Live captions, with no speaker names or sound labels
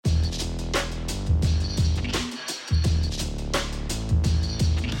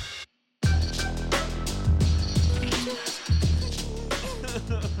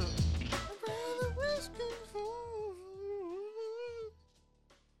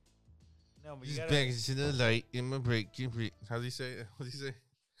No, but you Just gotta. back to the light in my break. How's he say? What's he say?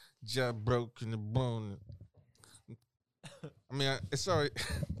 Job broke in the bone. I mean, it's sorry.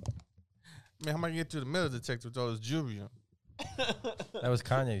 I mean, how am I gonna get to the metal detector with all this jewelry on? That was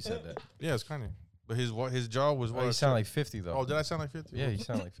Kanye who said that. Yeah, it's Kanye. But his jaw was Oh, what? you sound like 50 though. Oh, did I sound like 50? Yeah, you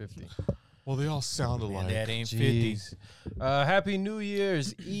sound like 50. Well, they all sound Man, alike. that ain't 50. Jeez. Happy New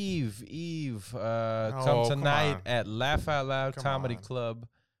Year's Eve. Come come tonight on. at Laugh Out Loud Come Comedy on. Club.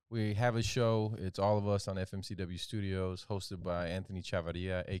 We have a show. It's all of us on FMCW Studios, hosted by Anthony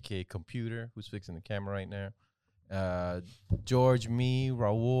Chavarria, a.k.a. Computer, who's fixing the camera right now. George, me,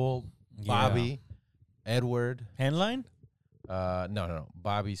 Raul, Bobby, Edward. Headline? No.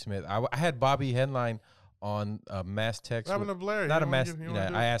 Bobby Smith. I had Bobby headline on mass text. What happened to Blair? Not You a wanna mass. give- you You wanna know,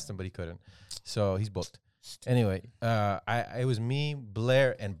 do I it? asked him, but he couldn't. So he's booked. Anyway, it was me,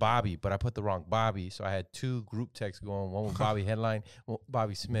 Blair, and Bobby, but I put the wrong Bobby, so I had two group texts going. One with Bobby headline, one with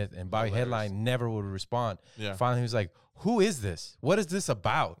Bobby Smith, and Bobby Hilarious. headline never would respond. Yeah. Finally, he was like, "Who is this? What is this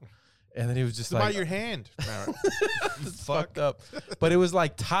about?" And then he was just It's about like, your hand. Barrett. it's fucked up. But it was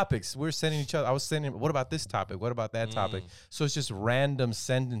like topics. We're sending each other. I was sending, what about this topic? What about that topic? So it's just random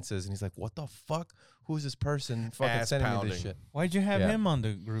sentences. And he's like, what the fuck? Who's this person fucking Ass sending me pounding. this shit? Why'd you have Yeah. him on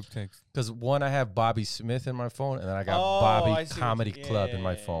the group text? Because one, I have Bobby Smith in my phone, and then I got Oh, I Bobby see what Comedy you- Club in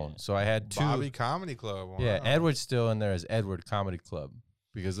my yeah. phone. So I had two. Bobby Comedy Club. Wow. Yeah, Edward's still in there as Edward Comedy Club.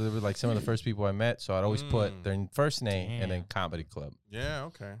 Because they were like some of the first people I met. So I'd always put their first name and then Damn. Comedy Club. Yeah,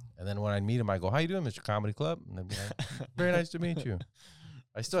 okay. And then when I meet him, I go, "How you doing, Mr. Comedy Club?" And they'd be like, "Very nice to meet you."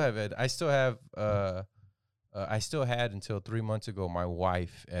 I still have Ed. I still have. I still had until 3 months ago my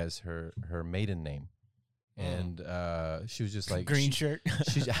wife as her maiden name, and she was just like Green shirt.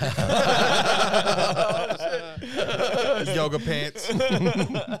 She's Yoga pants.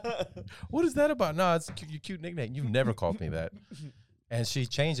 What is that about? No, it's your cute nickname. You've never called me that. And she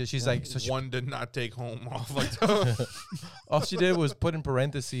changed it. She's like, so she, One did not take home off. Like all she did was put in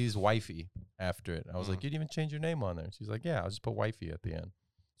parentheses wifey after it. I was like, you didn't even change your name on there. She's like, yeah, I'll just put wifey at the end.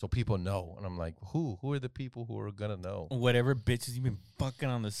 So people know. And I'm like, who? Who are the people who are going to know? Whatever bitches you been fucking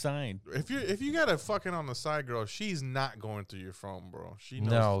on the side. if you got a fucking on the side girl, she's not going through your phone, bro. She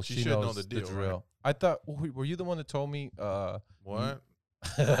knows. No, she she should know knows the deal. drill. Right? I thought, were you the one that told me? What?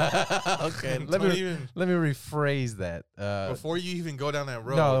 Okay, let Don't me even- rephrase that. Before you even go down that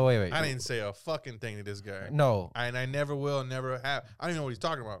road. No, wait. I didn't say a fucking thing to this guy. No. And I never will, never have. I don't even know what he's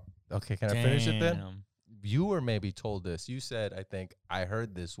talking about. Okay, can I finish it then? Damn. You were maybe told this. You said, I think I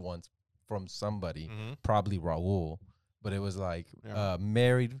heard this once from somebody, Mhm. probably Raul, but it was like Yeah.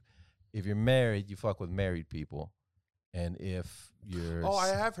 married. If you're married, you fuck with married people, and if you're Oh, I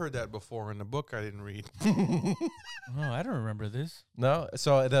have heard that before in the book I didn't read. Oh, I don't remember this. no.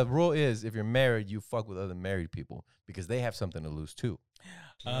 So the rule is, if you're married, you fuck with other married people because they have something to lose too.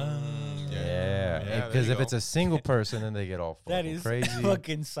 Yeah, Yeah, there because you if go. it's a single person, then they get all That fucking is crazy.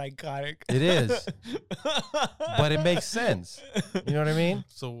 fucking psychotic. It is, but it makes sense. You know what I mean?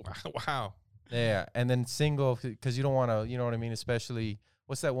 So wow. Yeah, and then single because you don't want to. You know what I mean? Especially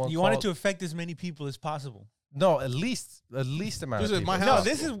what's that one? You want it called? to affect as many people as possible. No, at least amount This of is people. my No, house.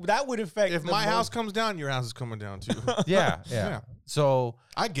 that would affect. If the my house most- comes down, your house is coming down too. Yeah. Yeah. So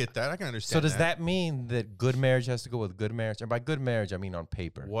I get that. I can understand. so does that mean that good marriage has to go with good marriage? And by good marriage, I mean on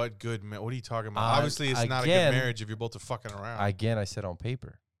paper. What good? What are you talking about? Uh, Obviously, it's not a again- good marriage if you're both are fucking around. Again, I said on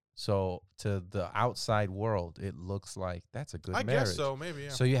paper. So to the outside world, it looks like that's a good I marriage. guess so. Maybe. Yeah.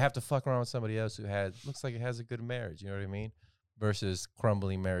 So you have to fuck around with somebody else who looks like it has a good marriage. You know what I mean? Versus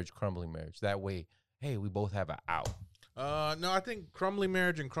crumbling marriage. That way, hey, we both have an out. No, I think crumbling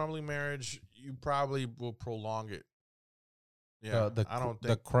marriage, you probably will prolong it. Yeah, I don't the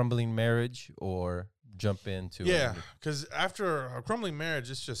think. crumbling marriage or jump into Yeah, it. because after a crumbling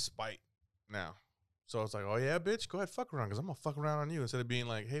marriage, it's just spite now. So it's like, oh yeah, bitch, go ahead, fuck around, because I'm gonna fuck around on you instead of being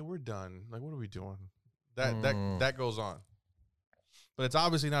like, hey, we're done. Like, what are we doing? That goes on. But it's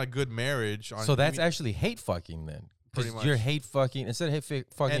obviously not a good marriage. So that's actually hate fucking then. Pretty Because much. you're hate fucking instead of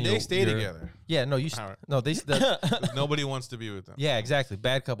fucking. and they stay together. Yeah, no, Alright. no, they. Nobody wants to be with them. Yeah, exactly.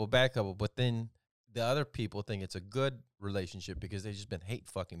 Bad couple. But then the other people think it's a good relationship because they've just been hate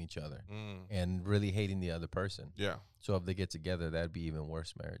fucking each other Mm, and really hating the other person. yeah. So if they get together, that'd be even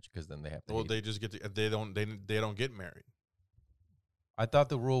worse marriage because then they have to. Well, hate. they just get to, they don't get married. I thought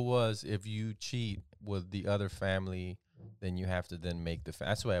the rule was if you cheat with the other family, then you have to then make the.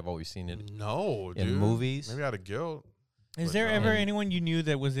 That's the way I've always seen it No, in dude. movies. Maybe out of guilt. Is But there no. ever And- anyone you knew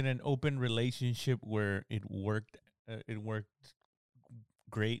that was in an open relationship where it worked? It worked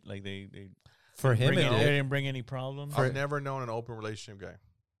great. Like they For him, bring it they did. didn't bring any problems. I've never known an open relationship guy,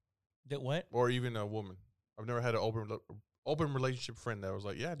 That what? or even a woman. I've never had an open relationship friend that was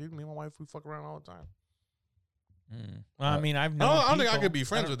like, yeah, dude, me and my wife, we fuck around all the time. Well, I mean, I've known I don't think I people- could be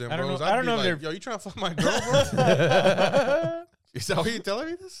friends with them, I don't bros. know- I'd I don't be know if like, they're- yo, you trying to fuck my girl, bro? Is that what you're telling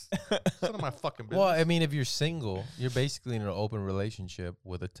me this? It's none of my fucking business. Well, I mean, if you're single, you're basically in an open relationship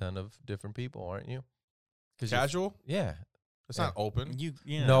with a ton of different people, aren't you? 'Cause you're- Casual? Yeah. It's Yeah. not open. You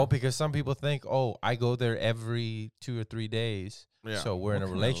know. No, because some people think, oh, I go there every 2 or 3 days, Yeah. so we're in a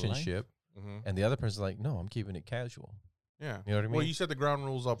What kind of life? relationship. Mm-hmm. And the other person's like, no, I'm keeping it casual. Yeah. You know what I mean? Well, you set the ground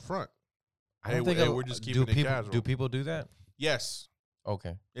rules up front. I don't hey, think hey, a- we're just do keeping it people, casual. Do people do that? Yes.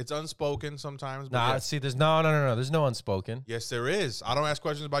 Okay. It's unspoken sometimes. But Nah, yes. see, there's no. There's no unspoken. Yes, there is. I don't ask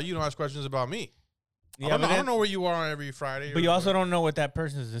questions about you. Don't ask questions about me. Yeah, I don't but know then- where you are on every Friday. But or you also whatever. don't know what that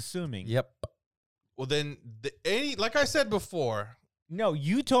person is assuming. Yep. Well, then, like I said before, No,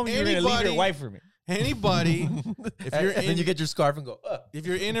 you told me you were going to leave Anybody- your wife for me. anybody, if you're and then in, you get your scarf and go, if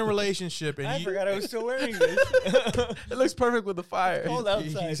you're in a relarelationship and I you, forgot I was still wearing this. it looks perfect with the fire. Cold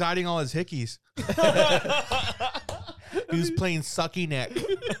outside. he's hiding all his hickeys. He was playing sucky neck.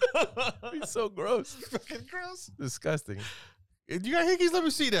 He's so gross. Fucking gross. Disgusting. If you got hickeys, let me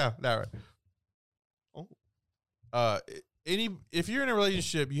see now. All right. Oh. If you're in a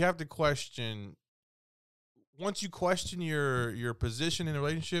relationship, you have to question. Once you question your position in a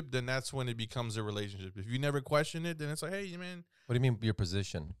relationship, then that's when it becomes a relationship. If you never question it, then it's like, hey, man. What do you mean your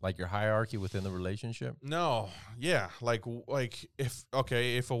position? Like your hierarchy within the relationship? No, yeah, like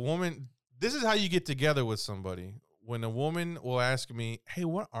if a woman, this is how you get together with somebody. When a woman will ask me, "Hey,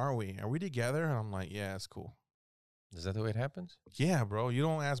 what are we? Are we together?" and I'm like, "Yeah, it's cool." Is that the way it happens? Yeah, bro. You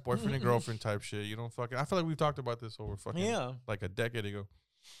don't ask boyfriend and girlfriend type shit. You don't fucking. I feel like we've talked about this over fucking Yeah. like a decade ago.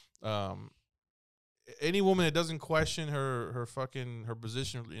 Any woman that doesn't question her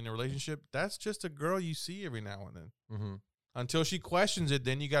position in a relationship, that's just a girl you see every now and then. Mm-hmm. Until she questions it,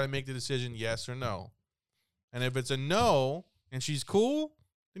 then you got to make the decision yes or no. And if it's a no and she's cool,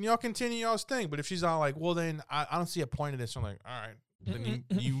 then y'all continue y'all's thing. But if she's all like, well, then I don't see a point in this. I'm like, all right, then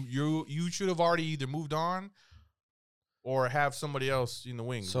you should have already either moved on or have somebody else in the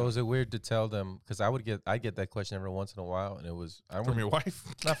wings. So is it weird to tell them? Because I get that question every once in a while, and it was from your wife?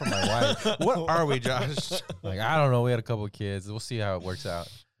 not from my wife. What are we, Josh? Like I don't know. We had a couple of kids. We'll see how it works out.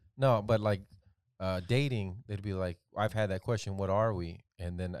 No, but like dating, they'd be like, I've had that question. What are we?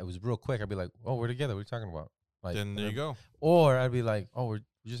 And then it was real quick. I'd be like, oh, we're together. What are you talking about? Like, Then there you go. Or I'd be like, oh, we're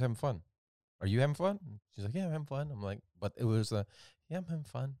just having fun. Are you having fun? She's like, yeah, I'm having fun. I'm like, but it was yeah, I'm having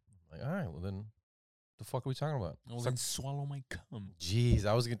fun. I'm like, all right, well then, the fuck are we talking about? Well, then swallow my cum. Jeez,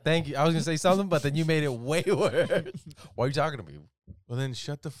 I was gonna thank you. I was gonna say something, but then you made it way worse. Why are you talking to me? Well, then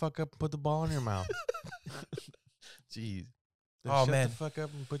shut the fuck up and put the ball in your mouth. Jeez. Then Oh, shut man. the fuck up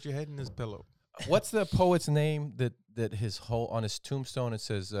and put your head in this pillow. What's the poet's name that his whole on his tombstone it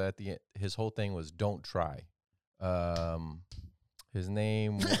says at the end, his whole thing was don't try. His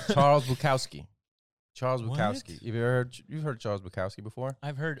name was Charles Bukowski. Charles What? Bukowski. You've heard Charles Bukowski before?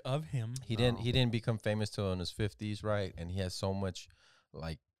 I've heard of him. He didn't become famous till in his 50s, right? And he has so much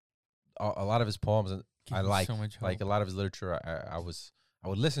like a lot of his poems Give I me like so much like hope. a lot of his literature I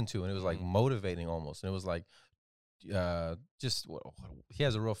would listen to, and it was like motivating almost. And it was like he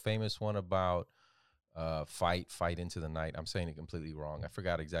has a real famous one about fight into the night. I'm saying it completely wrong. I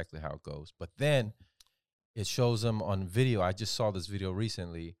forgot exactly how it goes. But then it shows him on video. I just saw this video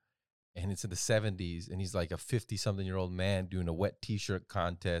recently, and it's in the 70s, and he's like a 50-something-year-old man doing a wet T-shirt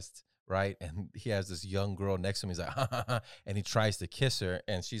contest, right? And he has this young girl next to him. He's like, ha, ha, ha, and he tries to kiss her,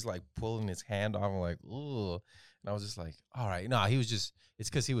 and she's like pulling his hand off. I'm like, ooh. And I was just like, all right. No, it's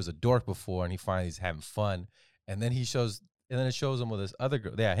because he was a dork before, and he finally is having fun. And then it shows him with this other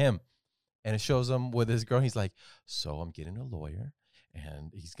girl. Yeah, him. And it shows him with this girl. He's like, so I'm getting a lawyer,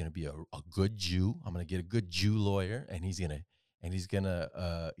 and he's gonna be a good Jew. I'm gonna get a good Jew lawyer, and he's gonna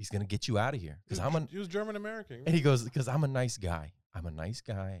get you out of here because He was German American. And he goes, because I'm a nice guy. I'm a nice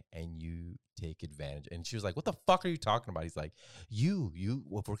guy, and you take advantage. And she was like, what the fuck are you talking about? He's like, you.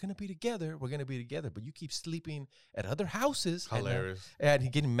 If we're gonna be together, we're gonna be together. But you keep sleeping at other houses. Hilarious. And he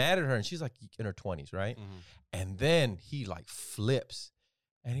getting mad at her, and she's like in her 20s, right? Mhm. And then he like flips,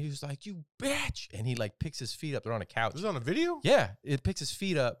 and he was like, "You bitch!" And he like picks his feet up. They're on a couch. This is on a video? Yeah, it picks his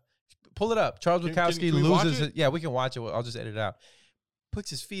feet up. Pull it up. Charles Can Bukowski we watch loses. it? Yeah, we can watch it. I'll just edit it out. Puts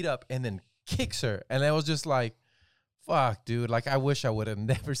his feet up and then kicks her, and I was just like, "Fuck, dude! Like, I wish I would have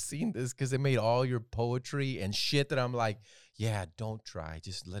never seen this because it made all your poetry and shit that I'm like, yeah, don't try,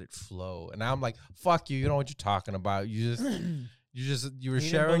 just let it flow." And now I'm like, "Fuck you! You know what you're talking about? You were He didn't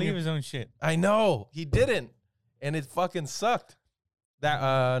sharing believe your his own shit. I know he didn't, and it fucking sucked.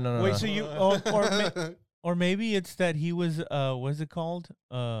 That no. Wait, so you or maybe it's that he was what's it called?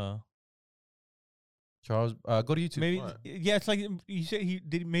 Charles, go to YouTube. Maybe What? yeah, it's like you said he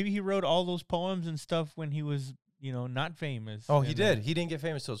did. Maybe he wrote all those poems and stuff when he was, not famous. Oh, he and did. then- He didn't get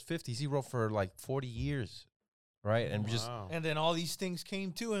famous till his 50s. He wrote for like 40 years, right? And just Wow. And then all these things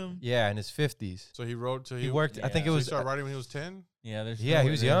came to him. yeah, in his 50s. So he wrote to He worked. I think it Yeah. So he was. started writing when he was 10. Yeah, there's Yeah, no he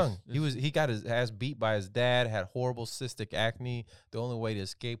way was there's- young. He got his ass beat by his dad. Had horrible cystic acne. The only way to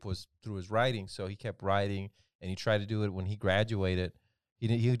escape was through his writing. So he kept writing, and he tried to do it when he graduated. He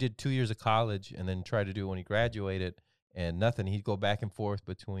did 2 years of college, and then tried to do it when he graduated, and nothing. He'd go back and forth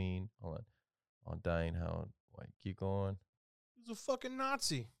between. Hold on, dying. How? Wait, keep going. He's a fucking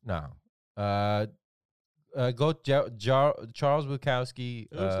Nazi. No. Go Charles Bukowski.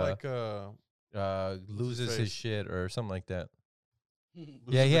 It looks like Loses his face? shit or something like that. loses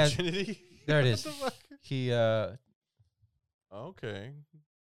Yeah, he has- virginity. There it What is. the fuck? He Okay.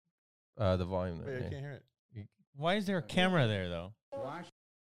 the volume. Wait, I can't hear it. Why is there a camera there though? Why,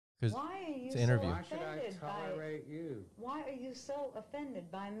 Because Why are you it's so an interview. why should I offended by? tolerate you? Why are you so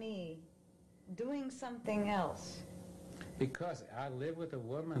offended by me doing something else? Because I live with a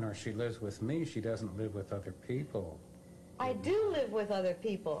woman or she lives with me. She doesn't live with other people. I do live with other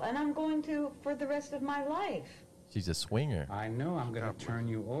people, and I'm going to for the rest of my life. she's a swinger. I know I'm going to turn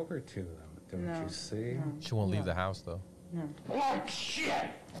you over to them. Don't No, you see? no. She won't leave the house though. What shit?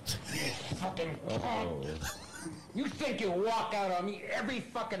 You fucking punk. You think you walk out on me every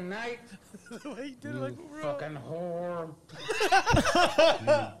fucking night? He did You fucking whore.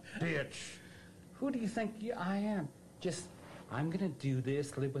 You bitch. Who do you think I am? Just, I'm gonna do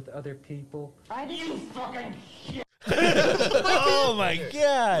this, live with other people. I You didn't. fucking shit. Oh my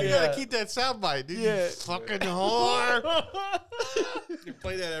god! You gotta keep that soundbite, dude. Yeah. You fucking whore. You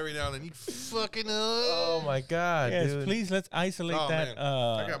play that every now and then. You fucking whore. Oh my god, Yes, dude. please let's isolate Oh, that. man.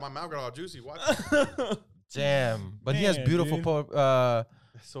 I got my mouth got all juicy. Watch. Damn. But he has Man, beautiful dude.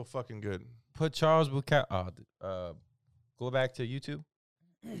 It's so fucking good. put Charles Bukowski go back to YouTube.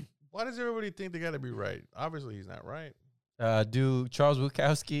 Why does everybody think they gotta be right? Obviously, he's not right. Do Charles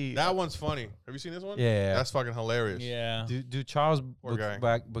Bukowski That one's funny. Have you seen this one? Yeah. That's fucking hilarious. yeah. do Charles Poor guy.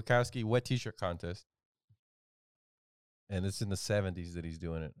 Bukowski wet t-shirt contest. And it's in the 70s that he's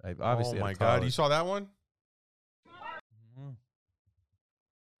doing it. Obviously Oh out my of god, you college. saw that one? Mhm.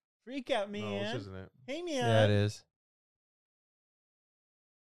 Freak out, No, man. this isn't it. Hey, man. Yeah, it is.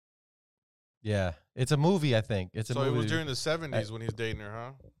 Yeah, it's a movie. I think it's a So movie. it was during the 70s when he's dating her,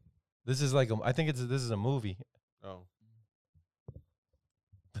 huh? This is like I think this is a movie, Oh,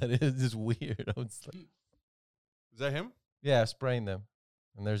 but it's just weird. It's like, is that him? yeah, spraying them,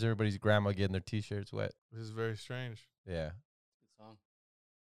 and there's everybody's grandma getting their t-shirts wet. This is very strange. Yeah, Good song.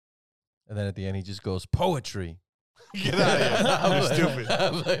 and then at the end he just goes poetry. Get out of here! I'm You're like- stupid.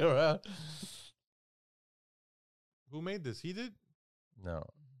 I'm like, "Wow." Who made this? He did. No,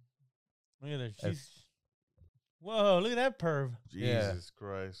 Look at that. I've- She's. Whoa! Look at that perv. Yeah. Jesus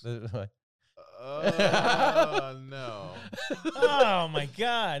Christ! Like, No! Oh my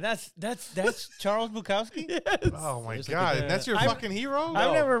god! That's Charles Bukowski. Oh my There's like god! a- And that's your I've- fucking hero?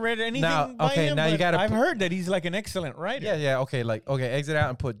 I've never read anything Now- by okay, him. now you but gotta I've put- heard that he's like an excellent writer. yeah, okay, exit out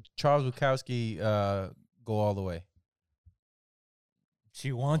and put Charles Bukowski. Go all the way.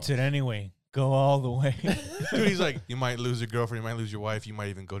 She wants it anyway. Go all the way. Dude, he's like, you might lose your girlfriend, you might lose your wife, you might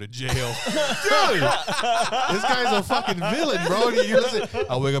even go to jail. Dude, this guy's a fucking villain, bro. You listen.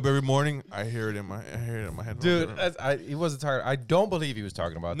 I wake up every morning, I hear it in my head. Dude, he wasn't talking. I don't believe he was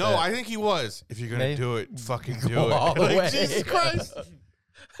talking about No, that. I think he was. If you're gonna Maybe. do it, fucking Go do all it. the Like, way. Jesus Christ.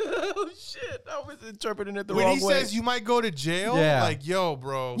 Oh shit! I was interpreting it the When wrong he way. says you might go to jail, Yeah. like, yo,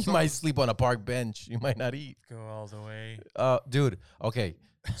 bro. You might sleep on a park bench. You might not eat. Go all the way. Dude. Okay.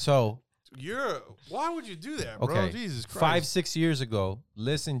 So Why would you do that, bro? okay, Jesus Christ. 5-6 years ago,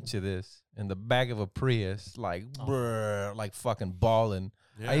 listen to this in the back of a Prius, like brr, like fucking balling.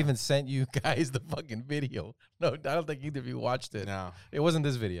 I Yeah. even sent you guys the fucking video. No, I don't think either of you watched it. No. It wasn't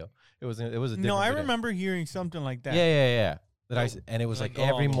this video. It was a different No, I video. remember hearing something like that. Yeah. That Oh, and it was like like go all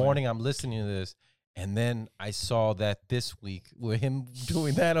every the way. morning I'm listening to this, and then I saw that this week with him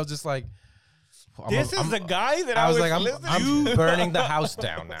doing that. I was just like, This is the guy that I I was was like, listening I'm to. burning the house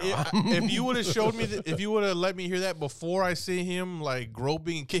down now. If you would have showed me, if you would have let me hear that before I see him like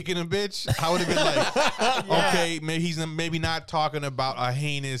groping and kicking a bitch, I would have been like, okay, maybe he's maybe not talking about a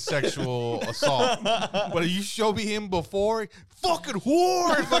heinous sexual assault. But if you show me him before, fucking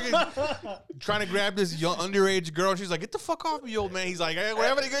whore, fucking trying to grab this young underage girl, she's like, get the fuck off me, old man. He's like, hey, we're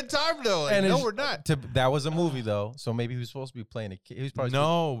having a good time though. Like, And no, it's- we're not. That was a movie though, so maybe he was supposed to be playing a kid. He was probably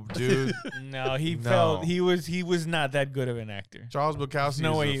No, dude. No, he No. felt he was not that good of an actor. Charles Bukowski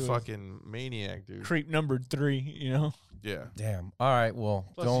No way he is was. a fucking maniac, dude. Creep number 3, you know. Yeah. Damn. All right. Well,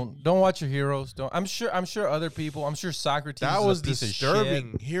 Plus, don't watch your heroes. Don't. I'm sure other people. I'm sure Socrates. That is was a piece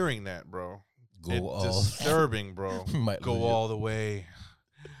disturbing hearing that, bro. Go all- Disturbing, bro. Might Go lose all the way.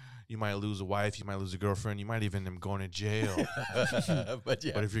 You might lose a wife. You might lose a girlfriend. You might even end up going to jail. but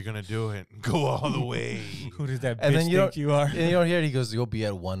yeah. But if you're gonna do it, go all the way. Who does that And bitch then you think you are? And you don't hear it. He goes, "You'll be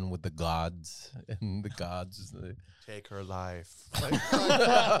at one with the gods," and the gods. Take her life. Like,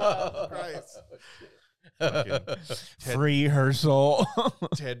 Christ. Fucking Free her soul.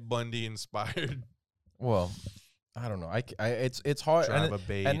 Ted Bundy inspired. Well, I don't know. It's hard. Drive a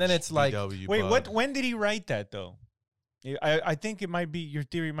beige and then it's like, VW Wait, bug. what? When did he write that though? I think it might be your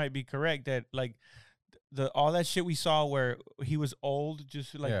theory might be correct that like all that shit we saw where he was old,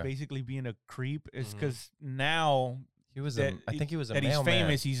 just like Yeah. basically being a creep, is Mhm. because now he was. that I think he was a that he's mailman.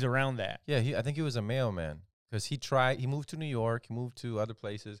 famous, he's around that. Yeah, I think he was a mailman because he moved to New York, he moved to other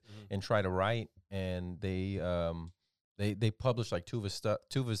places Mhm. and tried to write, and they published like two of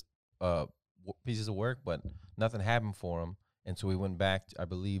his pieces of work, but nothing happened for him, and so he went back, I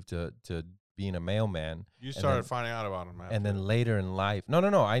believe, to being a mailman. You started then- finding out about him, after. And then later in life, no,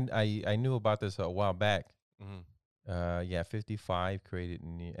 I knew about this a while back. Mhm. 55 created,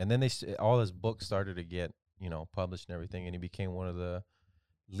 and then all his books started to get published and everything, and he became one of the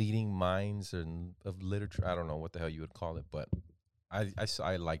leading minds of literature. I don't know what the hell you would call it, but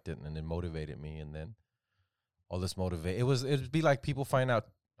I liked it, and it motivated me. And then all this it'd be like people find out.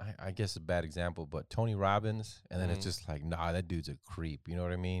 I guess a bad example, but Tony Robbins, and then Mhm. it's just like, nah, that dude's a creep. You know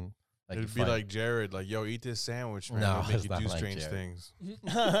what I mean? Like It'd you be find- like Jared, like, yo, eat this sandwich, man. No, It'll make it's you not do like strange Jared. things.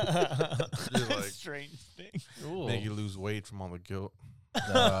 like, like- strange thing. Ooh. Make you lose weight from all the guilt.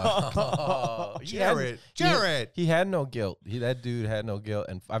 No. Jared. He had no guilt. That dude had no guilt,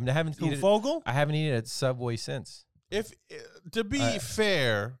 and I haven't Who, eaten. Fogel? I haven't eaten at Subway since. If to be I-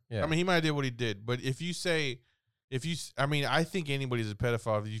 fair, Yeah. I mean, he might have did what he did, but I mean, I think anybody's a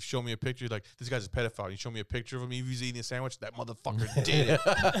pedophile. If you show me a picture, like, this guy's a pedophile. You show me a picture of him, if he's eating a sandwich, that motherfucker did it.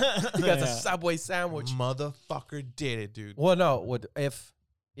 He got a Yeah. Subway sandwich. Motherfucker did it, dude. Well, no. If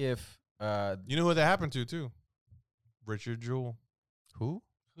You know who that happened to, too? Richard Jewell. who?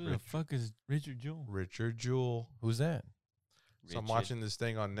 Who the fuck is Richard Jewell? Richard Jewell. Who's that? So I'm watching this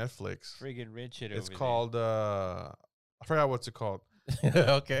thing on Netflix. Friggin' Richard. It's over called, I forgot what's it called.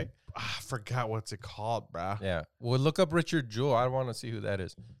 Okay. I forgot what's it called, bruh. Yeah. Well, look up Richard Jewell. I want to see who that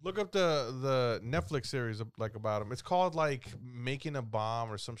is. Look up the Netflix series like about him. It's called like Making a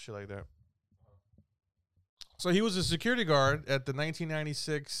Bomb or some shit like that. So he was a security guard at the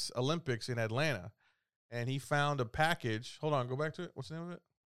 1996 Olympics in Atlanta, and he found a package. Hold on, go back to it. What's the name of it?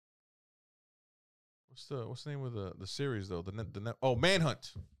 What's the name of the series though?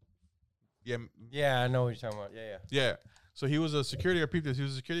 Manhunt. Yeah, Yeah, I know what you're talking about. Yeah. So he was a security guard. He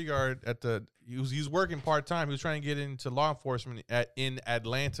was a security guard he was working part time. He was trying to get into law enforcement in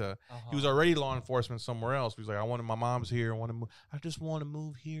Atlanta. He was already law enforcement somewhere else. He was like, my mom's here. I just want to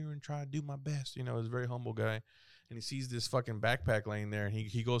move here and try to do my best. He's a very humble guy. And he sees this fucking backpack laying there, and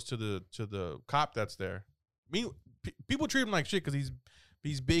he goes to the cop that's there. People treat him like shit because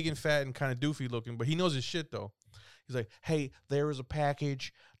he's big and fat and kind of doofy looking, but he knows his shit though. He's like, hey, there is a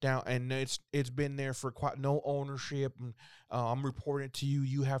package down, and it's been there for no ownership, and I'm reporting it to you.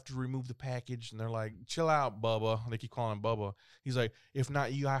 You have to remove the package. And they're like, chill out, Bubba. They keep calling him Bubba. He's like, if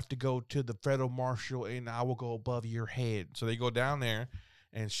not, you have to go to the federal marshal, and I will go above your head. So they go down there,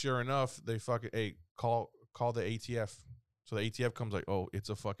 and sure enough, they fucking call the ATF. So the ATF comes like, oh, it's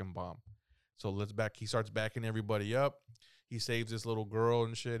a fucking bomb. So he starts backing everybody up. He saves this little girl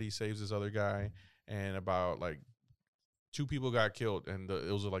and shit. He saves this other guy, and about like 2 people got killed, and it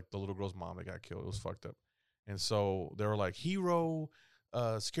was like the little girl's mom that got killed. It was fucked up. And so they were like, hero,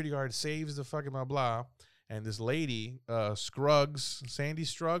 security guard saves the fucking blah blah. And this lady, Sandy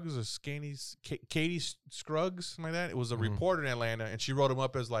Scruggs, or Katie Scruggs, something like that. It was a reporter in Atlanta, and she wrote him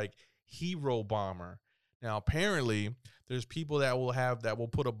up as like hero bomber. Now apparently there's people that will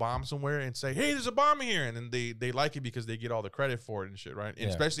put a bomb somewhere and say, hey, there's a bomb here, and then they like it because they get all the credit for it and shit, right? And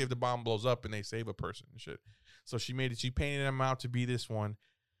especially if the bomb blows up and they save a person and shit. So she painted him out to be this one,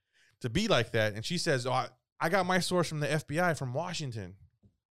 to be like that. And she says, oh, I got my source from the FBI from Washington,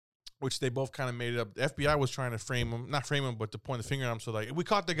 which they both kind of made it up. The FBI was trying to not frame him, but to point the finger at him. So like, we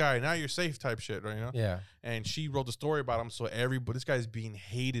caught the guy, now you're safe type shit, right? Yeah. And she wrote the story about him. So this guy's being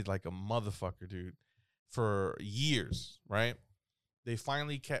hated like a motherfucker, dude, for years, right? They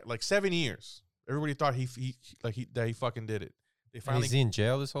finally like 7 years. Everybody thought that he fucking did it. They And finally he's in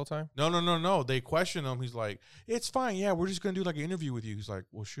jail this whole time? no. They question him. He's like, it's fine. Yeah, we're just gonna do like an interview with you. He's like,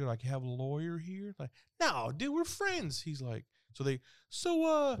 well, should I have a lawyer here? Like, no, dude, we're friends. He's like,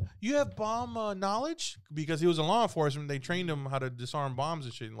 you have bomb knowledge because he was in law enforcement. They trained him how to disarm bombs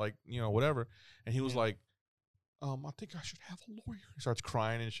and shit, and like whatever. And he was like, I think I should have a lawyer. He starts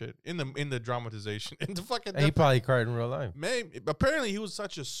crying and shit in the dramatization. In the fucking And he probably cried in real life. man, apparently he was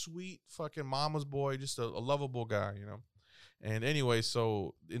such a sweet fucking mama's boy, just a lovable guy, And anyway,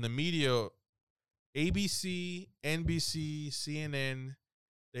 so in the media, ABC, NBC, CNN,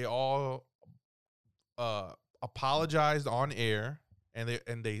 they all apologized on air, and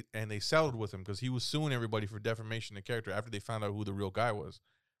they settled with him because he was suing everybody for defamation of character after they found out who the real guy was.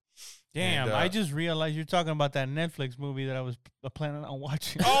 Damn, And, I just realized you're talking about that Netflix movie that I was planning on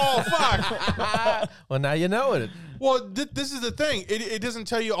watching. Oh fuck! Well, now you know it. Well, this is the thing. It doesn't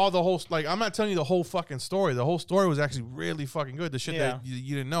tell you all the whole. Like, I'm not telling you the whole fucking story. The whole story was actually really fucking good. The shit that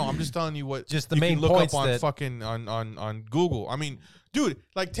you didn't know. I'm just telling you what Just the you main can look points up on that- fucking on Google. I mean, dude,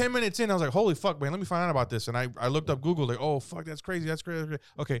 like 10 minutes in, I was like, holy fuck, man, let me find out about this. And I looked up Google, like, oh fuck, that's crazy, that's crazy.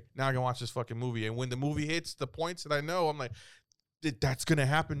 Okay, now I can watch this fucking movie. And when the movie hits the points that I know, I'm like, that's gonna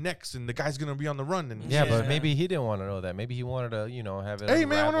happen next, and the guy's gonna be on the run. And Yeah, Yeah. but maybe he didn't want to know that. Maybe he wanted to, have it. hey man,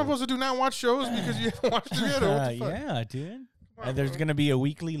 what am I unraveled. supposed to do? Not watch shows because you haven't watched together? What the fuck? Yeah, dude. Come on, And there's bro. gonna be a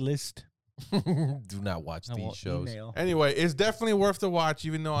weekly list. Do not watch I these will shows. email. Anyway, it's definitely worth the watch,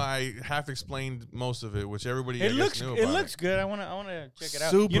 even though I half explained most of it, which everybody I guess knew It about looks good. I wanna check it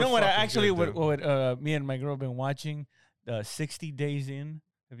out. Super You know what? I fucking actually good, what me and my girl been watching 60 Days In.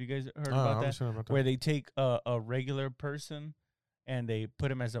 Have you guys heard about that? Where they take a regular person and they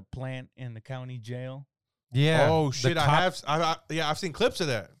put him as a plant in the county jail. Yeah. Oh the shit! cop- I've seen clips of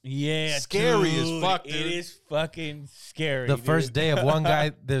that. Yeah, Scary as dude, fuck, It dude. is fucking scary. The dude. first day of one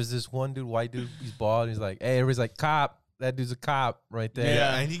guy, there's this one dude, white dude, he's bald. He's like, hey, everybody's like, cop. That dude's a cop right there.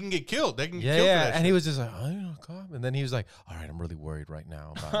 Yeah, and he can get killed. They can get Yeah, killed. yeah. For that And he shit. was just like, oh, you're a cop. And then he was like, all right, I'm really worried right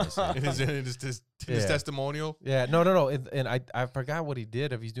now about this. his Yeah. testimonial. Yeah, no. And I forgot what he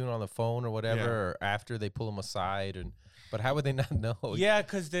did, if he's doing it on the phone or whatever, Yeah. or after they pull him aside. But how would they not know? Yeah,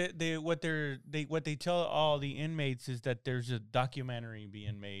 because what they tell all the inmates is that there's a documentary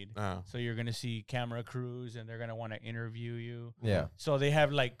being made. Oh. So you're gonna see camera crews and they're gonna want to interview you. Yeah. So they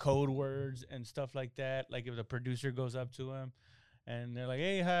have like code words and stuff like that. Like if the producer goes up to him and they're like,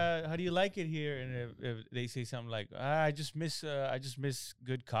 "Hey, how do you like it here?" And if they say something like, "I just miss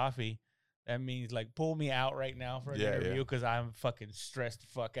good coffee," that means like pull me out right now for an Yeah, interview because I'm fucking stressed the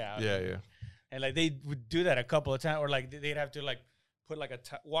fuck out. Yeah. And like they would do that a couple of times, or like they'd have to like put like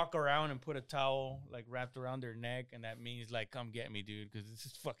walk around and put a towel like wrapped around their neck, and that means like, "Come get me, dude," because this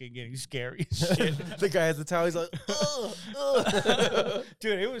is fucking getting scary as shit. The guy has the towel. He's like,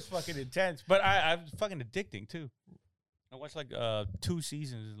 Dude, it was fucking intense, but I'm fucking addicting too. I watched like 2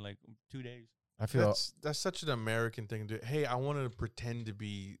 seasons in like 2 days. I feel That's such an American thing to do. Hey, I wanted to pretend to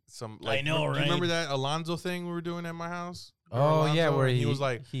be some. Like, I know, Do you right? remember that Alonzo thing we were doing at my house? Remember Oh yeah, Alonzo? where And he was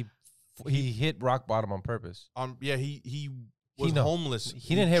like, he hit rock bottom on purpose. he was no. homeless.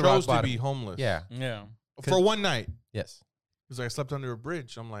 He didn't hit rock chose to bottom. be homeless. Yeah. Yeah. for one night. Yes. He's like, I slept under a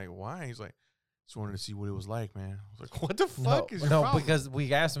bridge. I'm like, why? He's like, just wanted to see what it was like, man. I was like, what the fuck is your problem? because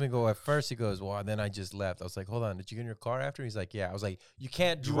we asked him to go at first. He goes, well, then I just left. I was like, hold on, did you get in your car after? He's like, yeah. I was like, you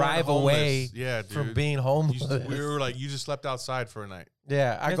can't You weren't drive homeless. away Yeah, dude. from being homeless. We were like, you just slept outside for a night.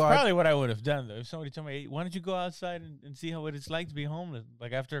 yeah, I That's go. probably what I would have done though. If somebody told me, "Hey, why don't you go outside and see how it's like to be homeless?"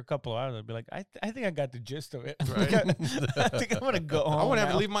 Like after a couple hours, I'd be like, I think I got the gist of it. Right. I think I'm gonna go home. I wouldn't have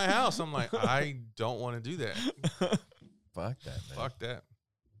now. to leave my house. I'm like, I don't want to do that. Fuck that, man. Fuck that.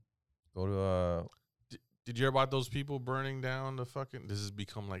 Go to Did you hear about those people burning down the fucking? This has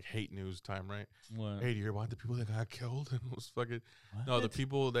become like hate news time, right? What? Hey, do you hear about the people that got killed? And it was fucking no, the What?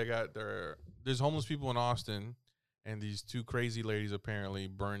 people that got there's homeless people in Austin, and these 2 crazy ladies apparently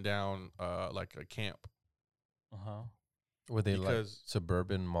burned down like a camp. Uh-huh. were they like because-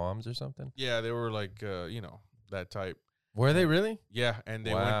 suburban moms or something? Yeah, they were like that type. Were they really? Yeah, and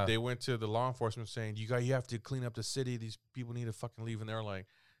Wow. they went to the law enforcement saying you have to clean up the city. These people need to fucking leave, and they're like,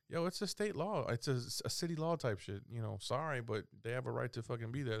 yo, it's a state law. It's a city law type shit. Sorry, but they have a right to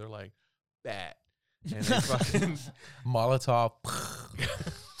fucking be there. They're like, bat. And they fucking Molotov.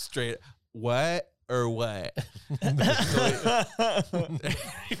 straight, what or what?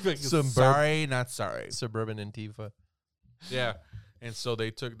 Sorry, not sorry. Suburban Antifa. Yeah. And so they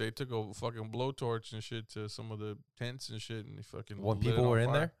took a fucking blowtorch and shit to some of the tents and shit, and they fucking When lit it people on were in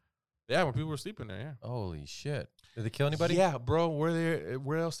fire. there? Yeah, when people were sleeping there, yeah. Holy shit. Did they kill anybody? Yeah, bro.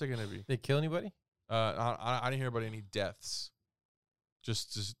 Where else they gonna be? They kill anybody? I didn't hear about any deaths.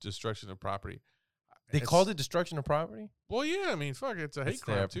 Just destruction of property. They called it destruction of property? Well, yeah, I mean, fuck, it's a hate It's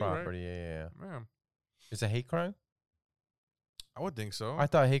crime their too, property. right? Yeah. Yeah, It's a hate crime? I would think so. I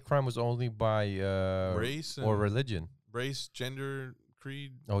thought hate crime was only by Race or and- religion. Race, gender,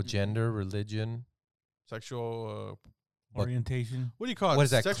 creed, Oh, gender, religion. sexual. But- Orientation. What do you call it? What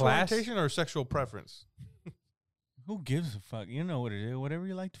is that, Sexual class? orientation or sexual preference? Who gives a fuck? You know what it is. Whatever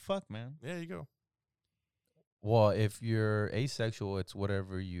you like to fuck, man. There you go. Well, if you're asexual, it's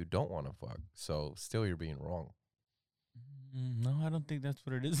whatever you don't want to fuck. So still you're being wrong. No, I don't think that's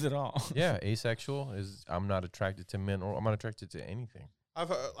what it is at all. Yeah, asexual is I'm not attracted to men or I'm not attracted to anything.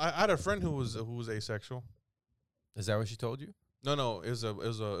 I had a friend who was asexual. Is that what she told you? No, it was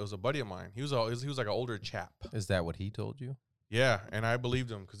a buddy of mine. He was like an older chap. Is that what he told you? Yeah, and I believed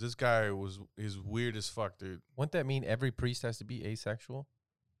him because this guy is weird as fuck, dude. Wouldn't that mean every priest has to be asexual?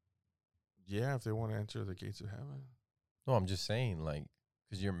 Yeah, if they want to enter the gates of heaven, No, I'm just saying, like,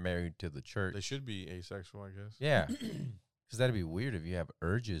 because you're married to the church. they should be asexual, I guess. Yeah. Because that'd be weird if you have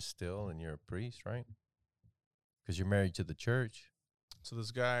urges still and you're a priest, right? Because you're married to the church. So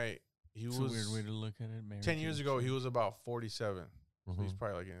this guy, he It's was a weird way to look at it. Married 10 to years the ago. He church. was about 47. So he's Mhm.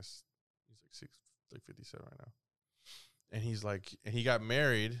 probably he's like 57 right now. And he's like, and he got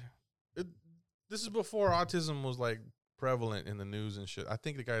married. This is before autism was like prevalent in the news and shit. I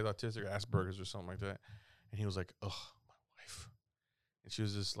think the guy's autistic or Asperger's or something like that. And he was like, ugh, my wife. And she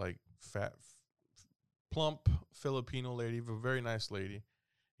was this like fat, plump Filipino lady, a very nice lady.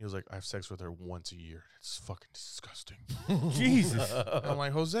 He was like, I have sex with her once a year. It's fucking disgusting. Jesus. I'm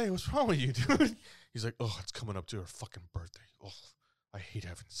like, Jose, what's wrong with you, dude? He's like, oh, it's coming up to her fucking birthday. Oh, I hate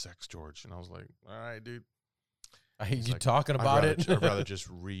having sex, George. And I was like, all right, dude. I hate He's you like, talking about it. I'd rather just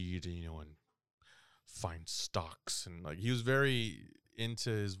read, and find stocks. And like, he was very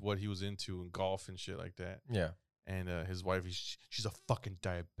into what he was into in golf and shit like that. Yeah. And his wife, she's a fucking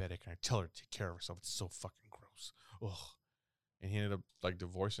diabetic. And I tell her to take care of herself. It's so fucking gross. Ugh. And he ended up like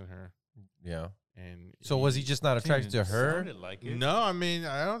divorcing her. Yeah. And So was he just not attracted to her? Sounded like it. No, I mean,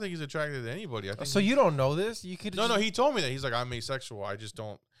 I don't think he's attracted to anybody. I think So you don't know this? You could No, he told me that. He's like, I'm asexual. I just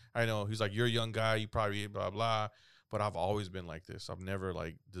don't. I know. He's like, you're a young guy. You probably blah blah. But I've always been like this. I've never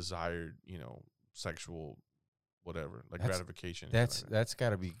like desired, sexual, whatever, like gratification. and shit like that. That's got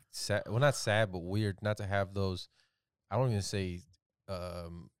to be sad. Well, not sad, but weird not to have those. I don't even say.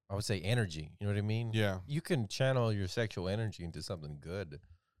 I would say energy. You know what I mean? Yeah. You can channel your sexual energy into something good.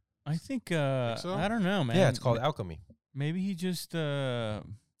 I think, so? I don't know, man. Yeah, it's called alchemy. Maybe he just suffered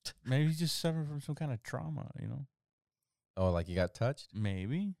from some kind of trauma, Oh, like you got touched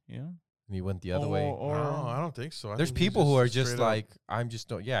Maybe, yeah. and you went the other way. Or No, I don't think so. I There's think he's people who are straight just up- like, I'm just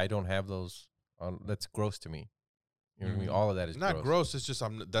don't. Yeah, I don't have those. That's gross to me. You know what I mean? Mhm. All of that is not gross. It's just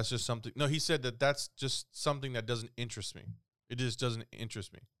that's just something. No, he said that's just something that doesn't interest me. It just doesn't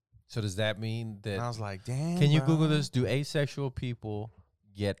interest me. So does that mean that? And I was like, damn. Can you bro. Google this? Do asexual people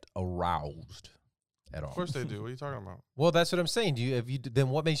get aroused at all? Of course they do. What are you talking about? Well, that's what I'm saying. Do you? If you then,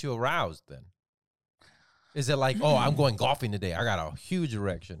 what makes you aroused then? Is it like, oh, I'm going golfing today. I got a huge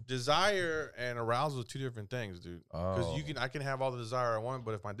erection. Desire and arousal are two different things, dude. Because Oh. I can have all the desire I want,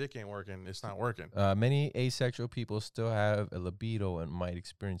 but if my dick ain't working, it's not working. Many asexual people still have a libido and might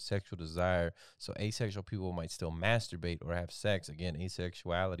experience sexual desire. So asexual people might still masturbate or have sex. Again,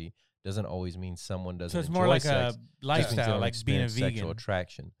 asexuality doesn't always mean someone doesn't. so it's enjoy more like sex. a Just means they lifestyle, don't like being a experience sexual vegan.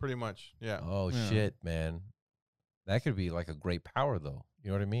 attraction. Pretty much, yeah. Oh Yeah. shit, man. That could be like a great power though. You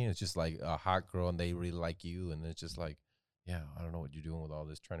know what I mean? It's just like a hot girl and they really like you and it's just like, yeah, I don't know what you're doing with all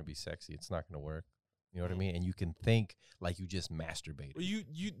this trying to be sexy. It's not going to work. You know what I mean? And you can think like you just masturbated.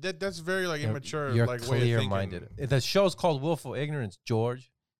 Well, that's very like You're- immature, You're like way of clear-minded. thinking. The show's called Willful Ignorance,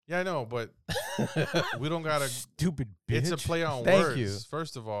 George. Yeah, I know, but we don't gotta. Stupid bitch. It's a play on Thank words. you.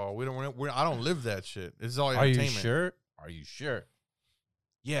 First of all, I don't live that shit. It's all Are you entertainment. sure? Are you sure?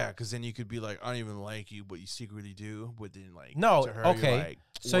 Yeah, because then you could be like, I don't even like you, but you secretly do. But then like, No, to her, okay. You're like,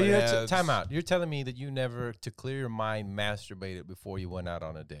 So you're whatevs. time out. You're telling me that you never, to clear your mind, masturbated before you went out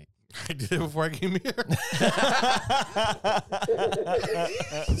on a date. I did it before I came here.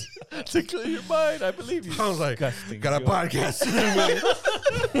 To clear your mind, I believe you. I was like, Disgusting got a joke. podcast.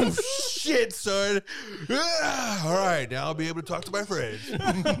 Shit, son. All right, now I'll be able to talk to my friends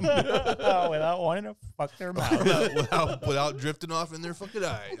Without wanting to fuck their mouth. without drifting off in their fucking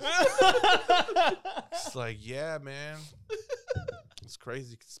eyes. It's like, yeah, man. It's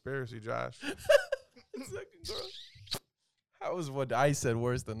crazy conspiracy, Josh. How was what I said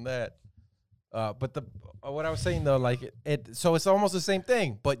worse than that? But the what I was saying though, like it so it's almost the same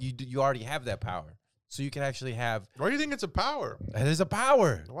thing, but you already have that power, so you can actually have. Why do you think it's a power? It is a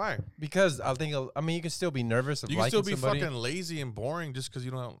power Why? because I mean you can still be nervous of You can liking still be somebody. fucking lazy and boring just because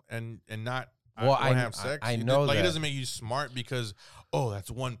you don't and not Well, I want to have sex. I It know like that. it doesn't make you smart because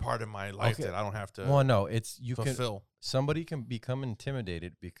that's one part of my life Okay. that I don't have to Well, no, it's you can. fulfill. Somebody can become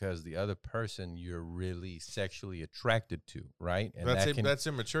intimidated because the other person you're really sexually attracted to, right? And That's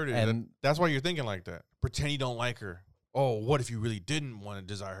immaturity. and- That's why you're thinking like that. Pretend you don't like her. Oh, what if you really didn't want to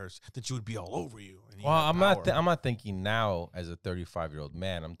desire her? Then she would be all over you. And you Well, have I'm power. not thinking now as a 35-year-old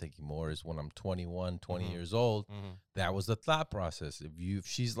man. I'm thinking more as when I'm 21, 20 Mhm. years old. Mhm. That was the thought process. If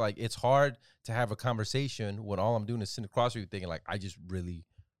she's like, it's hard to have a conversation when all I'm doing is sitting across from you thinking like, I just really,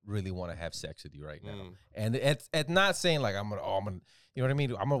 really want to have sex with you right now. Mm. And it's not saying like I'm gonna, you know what I mean?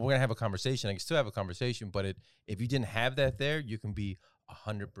 We're gonna have a conversation. I can still have a conversation, but if you didn't have that there, you can be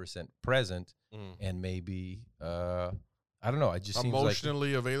 100% present Mm. and maybe I don't know. It just seems like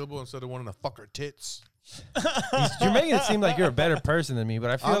Emotionally available instead of wanting to fuck her tits. you're making it seem like you're a better person than me, but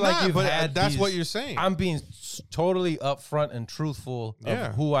I feel I'm like not, you've but had. that's what these- you're saying. I'm being totally upfront and truthful Yeah.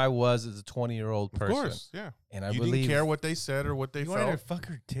 of who I was as a 20-year-old of person. course, yeah. And I You believe didn't care what they said or what they You wanted her felt. to fuck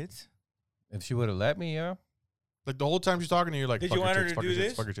her tits? if she would have let me, yeah. Like the whole time she's talking to you, like, Did fuck you your want her tits, to fuck do your tits,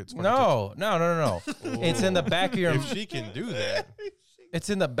 this? fuck your tits, fuck your No. It's in the back of your. tits. If she can do that, It's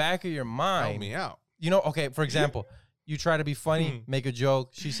in the back of your help mind. me out. You know, okay, for example, you try to be funny, Hmm. make a joke,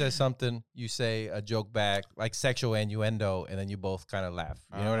 she says something, you say a joke back, like sexual innuendo, and then you both kind of laugh.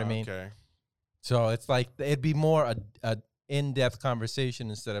 You know what I mean? Okay. So it's like it'd be more a in-depth conversation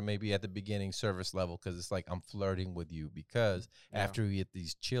instead of maybe at the beginning service level, because it's like I'm flirting with you because Yeah. after we get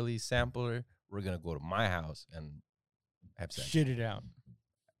these chili sampler, we're gonna go to my house and have sex. Shit it out.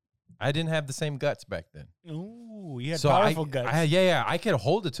 I didn't have the same guts back then. Ooh, you had So powerful guts. I could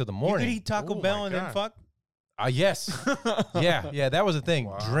hold it to the You morning. could eat Taco Oh Bell my and then God. fuck? Yes. yeah, that was the thing.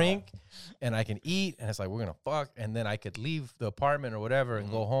 Wow. Drink, and I can eat, and it's like we're gonna fuck, and then I could leave the apartment or whatever and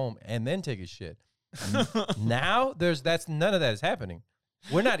go home, and then take a shit. Now that's none of that is happening.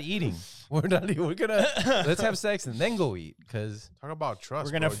 We're not eating. We're gonna let's have sex and then go eat because Talk about trust.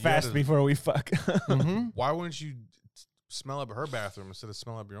 We're going to bro. You had fast to- before we fuck. Why wouldn't you smell up her bathroom instead of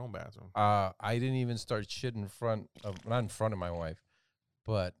smelling up your own bathroom? I didn't even start shit not in front of my wife,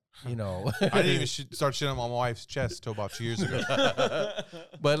 but you know, I didn't even start shitting on my wife's chest till about 2 years ago.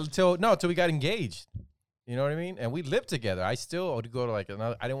 but until we got engaged. You know what I mean? And we lived together. I still would go to like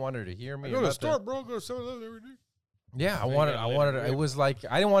another. I didn't want her to hear me. I or go to the nothing. store, bro. Go to 7-Eleven every day. Yeah, I They wanted. get I lit wanted. up. It was like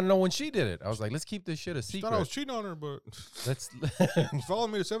I didn't want to know when she did it. I was like, let's keep this shit a She thought I was secret. cheating on her, but Let's. she followed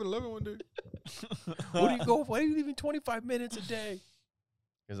me to 7-Eleven one day. What do you go? Why are you leaving 25 minutes a day?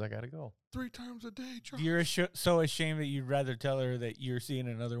 Because I gotta go. 3 times a day, Charles. You're so ashamed that you'd rather tell her that you're seeing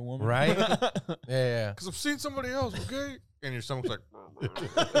another woman. Right? Yeah. Because I've seen somebody else, okay? And your stomach's like,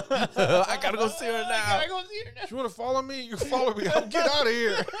 I gotta go see her now. you want to follow me? You follow me. I'll get out of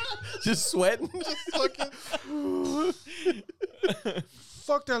here. Just sweating.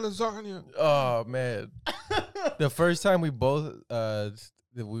 Fuck that lasagna. Oh man. The first time we both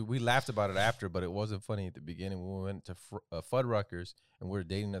we laughed about it after, but it wasn't funny at the beginning. We went to Fuddruckers and we were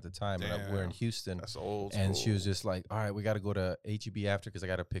dating at the time, and we're in Damn. Houston. That's old And she was school. just like, all right, we got to go to HEB after because I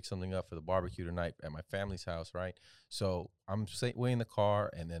got to pick something up for the barbecue tonight at my family's house, right? So I'm way in the car,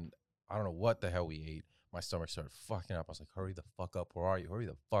 and then I don't know what the hell we ate. My stomach started fucking up. I was like, hurry the fuck up. Where are you? Hurry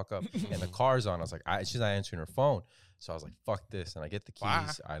the fuck up. And the car's on. I was like, she's not answering her phone. So I was like, fuck this. And I get the keys. Why?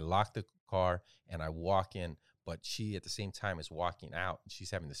 I lock the car, and I walk in. But she, at the same time, is walking out. And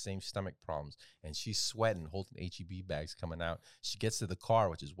she's having the same stomach problems. And she's sweating, holding HEB bags coming out. She gets to the car,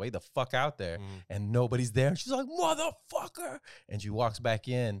 which is way the fuck out there. And nobody's there. She's like, motherfucker. And she walks back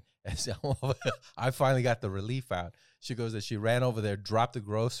in. And so I finally got the relief out. She goes that she ran over there, dropped the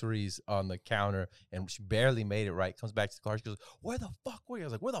groceries on the counter, and she barely made it right. Comes back to the car. She goes, where the fuck were you? I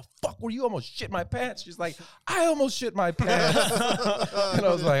was like, where the fuck were you? Almost shit my pants. She's like, I almost shit my pants. And I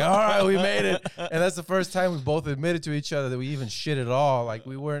was like, all right, we made it. And that's the first time we both admitted to each other that we even shit at all. Like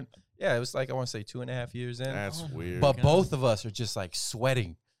we weren't, yeah, it was like, I want to say 2.5 years in. That's weird. But God. both of us are just like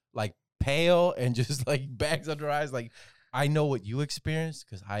sweating, like pale and just like bags under our eyes. Like I know what you experienced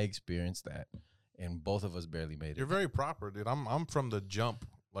because I experienced that, and both of us barely made it. You're very proper, dude. I'm from the jump.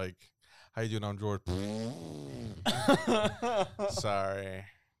 Like, how you doing? I'm George. Sorry.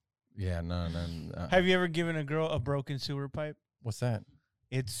 Yeah, no. Have you ever given a girl a broken sewer pipe? What's that?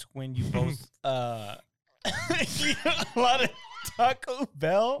 It's when you both eat a lot of Taco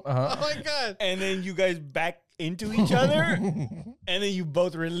Bell, Uh-huh. Oh my god. and then you guys back into each other, and then you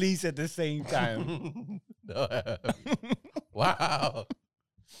both release at the same time. Wow.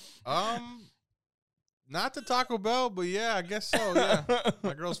 Not the Taco Bell, but yeah, I guess so. Yeah,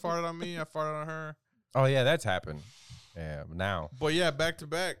 my girl's farted on me. I farted on her. Oh yeah, that's happened. Yeah, now. But yeah, back to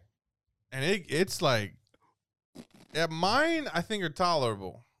back, and it's like, yeah, mine I think are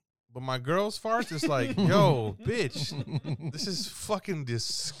tolerable, But my girl's farts is like, yo, bitch, this is fucking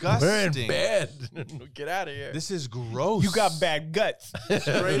disgusting. We're in bed. Get out of here. This is gross. You got bad guts.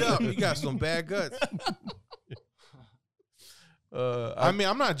 Straight up. You got some bad guts. I mean,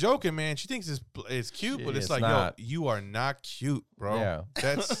 I'm not joking, man. She thinks it's cute, but it's like, not. yo, you are not cute, bro. Yeah.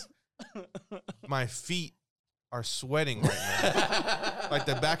 That's my feet are sweating right now. Like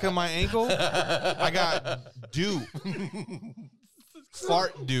the back of my ankle, I got dew.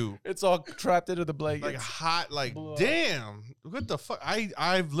 Fart dew. It's all trapped into the blanket. Like hot, like damn. What the fuck?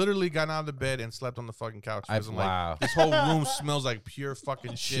 I've literally gotten out of the bed and slept on the fucking couch. I'm wow. like, this whole room smells like pure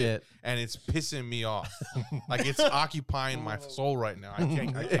fucking shit. And it's pissing me off. Like it's occupying my soul right now. I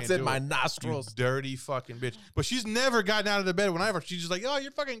can't It's in do my it. nostrils. You dirty fucking bitch. But she's never gotten out of the bed whenever. She's just like, oh,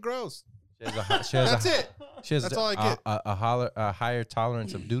 you're fucking gross. That's it. She has That's all I get. A higher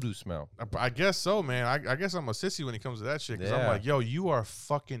tolerance of doo-doo smell. I guess so, man. I guess I'm a sissy when it comes to that shit. Because I'm Yeah. like, yo, you are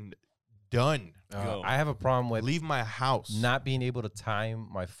fucking done. I have a problem with Leave my house. not being able to time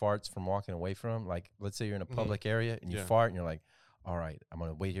my farts from walking away from. Like, let's say you're in a public area and you Yeah. fart and you're like, all right, I'm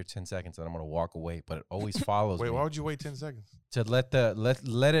going to wait here 10 seconds and I'm going to walk away. But it always follows Wait, me why would you wait 10 seconds? to let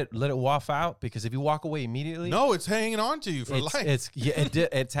it waft out, because if you walk away immediately, No, it's hanging on to you for life.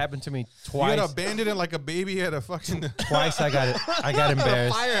 it's happened to me You twice. got abandoned it like a baby at a fucking Twice I got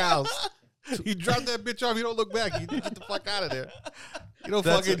embarrassed. firehouse. You drop that bitch off, you don't look back. You get the fuck out of there. You don't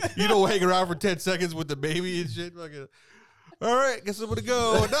That's you don't hang around for 10 seconds with the baby and shit. Fucking, all right, guess I'm gonna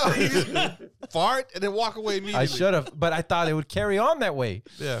go. No, you just fart and then walk away immediately. I should have, but I thought it would carry on that way.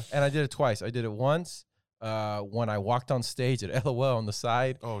 Yeah. And I did it twice. I did it once when I walked on stage at LOL on the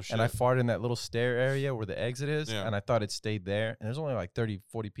side. Oh, shit. And I farted in that little stair area where the exit is. Yeah. And I thought it stayed there. And there's only like 30,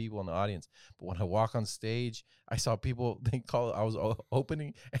 40 people in the audience. But when I walk on stage, I saw people, I was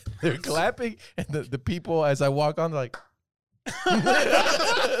opening and they're clapping. And the people, as I walk on, they're like,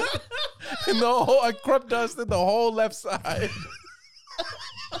 and I crop dusted the whole left side.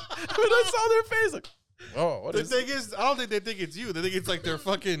 When I saw their face, like, oh, what The is thing is, I don't think they think it's you. They think it's like they're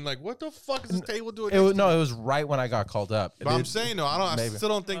fucking like, what the fuck is this table doing? it was, no, it was right when I got called up. But I'm saying though, I Maybe. still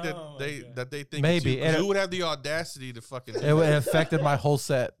don't think that Oh, they okay. that they think Maybe. it's you. 'Cause And who would have the audacity to fucking? it affected my whole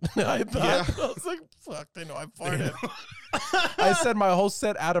set. I thought, Yeah. I was like, fuck, they know I farted. I said my whole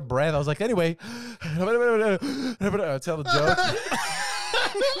set out of breath. I was like, anyway, I tell the joke.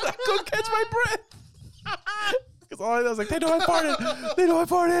 I couldn't catch my breath. Because all I was like, they know I farted. They know I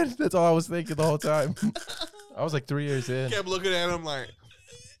farted. That's all I was thinking the whole time. I was like 3 years in. kept looking at him like,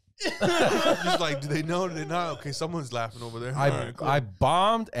 he's like, do they know? Do they not? Okay, someone's laughing over there. All right, cool. I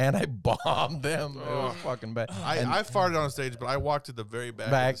bombed and I bombed them. It was fucking bad. And I farted on stage, but I walked to the very back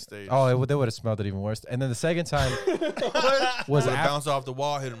back. of the stage. Oh, they would have smelled it even worse. And then the second time was It after. bounced off the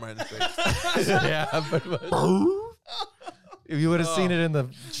wall, hit him right in the face. Yeah, but if you would have seen it in the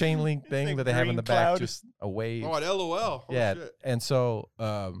chain link thing The that they have in green the back, cloud. just a wave. Oh, at LOL. Oh, yeah, shit. and so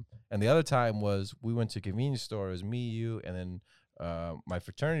and the other time was we went to a convenience store. It was me, you, and then my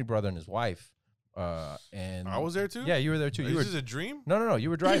fraternity brother and his wife. And I was there too? Yeah, you were there too. You were Is this a dream? no. You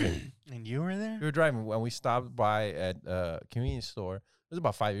were driving. And you were there? You were driving when we stopped by at a convenience store. It was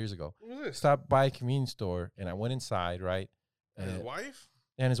about 5 years ago. What was this? Stopped by a convenience store, and I went inside, right? And his wife?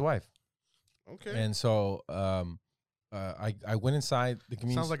 And his wife. Okay. And so I went inside the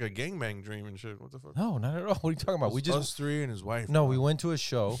convenience. Sounds like a gangbang dream and shit. What the fuck? No, not at all. What are you talking about? We just us three and his wife. no. We went to a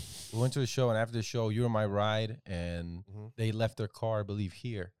show. And after the show, you were my ride, and Mhm. they left their car, I believe,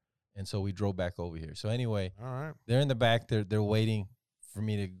 here, and so we drove back over here. So anyway, All right. they're in the back. They're waiting for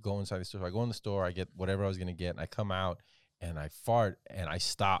me to go inside the store. So I go in the store. I get whatever I was gonna get, and I come out and I fart and I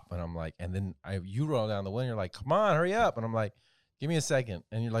stop, and I'm like, and then you roll down the window. You're like, come on, hurry up, and I'm like, give me a second,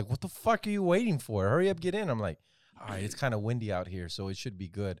 and you're like, what the fuck are you waiting for? Hurry up, get in. I'm like, all right, it's kind of windy out here, so it should be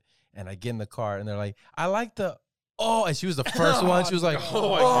good. And I get in the car, and they're like, I like the. Oh, and she was the first one. She was like,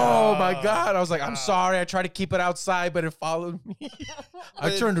 "Oh my god!" I was like, "I'm sorry. I tried to keep it outside, but it followed me." I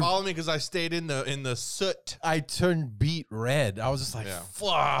turned Follow me because I stayed in the soot. I turned beet red. I was just like, Yeah.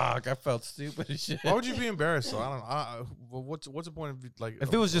 "Fuck!" I felt stupid as shit. Why would you be embarrassed? So I don't. Well, what's the point of like?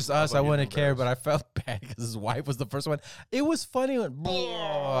 If it was just us, I wouldn't care. But I felt bad because his wife was the first one. It was funny when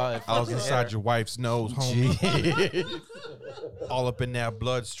I was inside your wife's nose, homie, Jeez. all up in that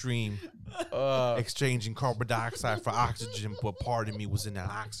bloodstream, exchanging carbon dioxide for oxygen. But part of me was in that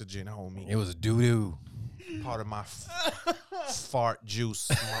oxygen, homie. It was doo doo. Part of my fart juice,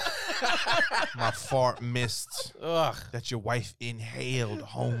 my fart mist Ugh. that your wife inhaled,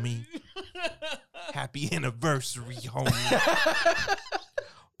 homie. Happy anniversary, homie.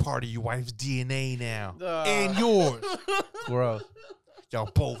 Part of your wife's DNA now. And yours. Gross.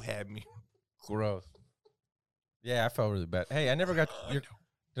 Y'all both had me. Gross. Yeah, I felt really bad. Hey, I never got your.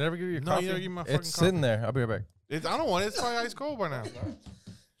 Did I ever give you your No, coffee? you never give me my fucking It's sitting coffee. there. I'll be right back. I don't want it. It's probably ice cold by now.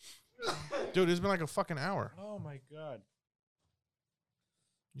 Dude, it's been like a fucking hour. Oh my god!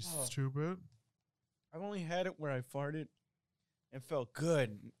 You Oh. stupid. I've only had it where I farted and felt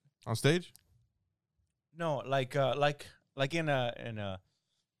good. On stage? No, like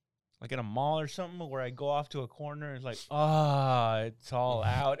in a mall or something where I go off to a corner and it's like, it's all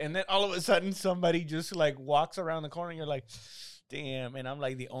out. And then all of a sudden somebody just like walks around the corner and you're like, damn. And I'm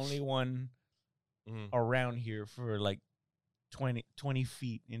like the only one around here for like 20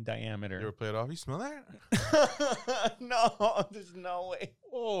 feet in You diameter. ever play it off? You smell that? No, there's no way.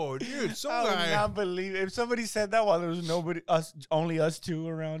 Oh, dude, some I would guy. not believe it. If somebody said that while there was only us two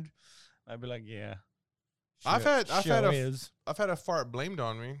around, I'd be like, yeah. I've had is. I've had a fart blamed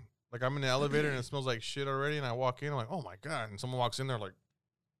on me. Like I'm in the elevator and it smells like shit already, and I walk in, I'm like, oh my god, and someone walks in there like,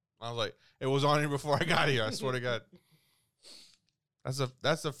 I was like, it was on here before I got here. I swear to God.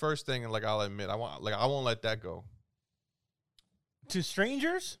 That's the first thing, and like I'll admit, I won't let that go. To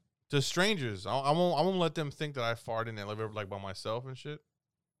strangers? To strangers, I won't let them think that I farted in the elevator like by myself and shit.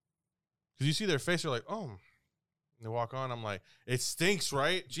 Cause you see their face, they're like, oh. And they walk on, I'm like, it stinks,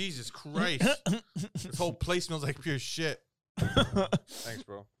 right? Jesus Christ, this whole place smells like pure shit. Thanks,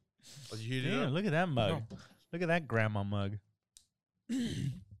 bro. Oh, you heat it Damn, up? look at that mug. Look at that grandma mug.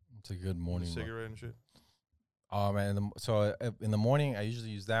 It's a good morning. mug. Cigarette and shit. Oh man! So in the morning, I usually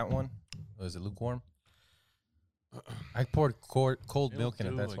use that one. Was it lukewarm? I poured cold milk in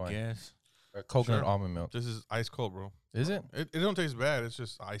it. That's why. Guess. Or coconut Sure. almond milk. This is ice cold, bro. Is it? It don't taste bad. It's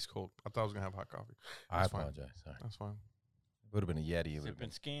just ice cold. I thought I was gonna have hot coffee. I That's fine. apologize. Sorry. That's fine. It would have been a Yeti. It would've Sip been-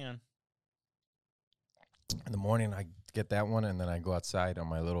 and scan. In the morning, I get that one, and then I go outside on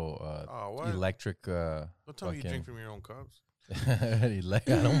my little Oh, what? electric. Don't tell me you fucking- drink from your own cups.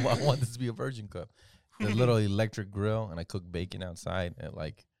 I want this to be a virgin cup. The little electric grill, and I cook bacon outside at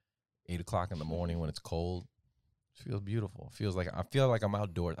like 8 o'clock in the morning when it's cold. It feels beautiful. I feel like I'm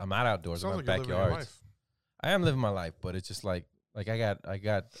outdoors. I'm not outdoors. I'm Sounds in like you're living your backyards. life. I am living my life, but it's just like I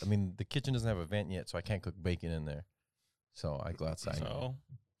mean, the kitchen doesn't have a vent yet, so I can't cook bacon in there. So I go outside. So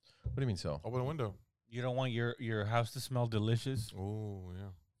What do you mean so? Open the window. you don't want your house to smell delicious? Oh yeah.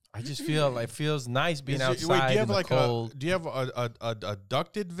 I just feel it feels nice being Is it- outside wait, do you in have the like cold. do you have a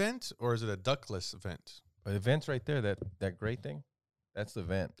ducted vent or is it a ductless vent? The vent's right there, that gray thing. That's the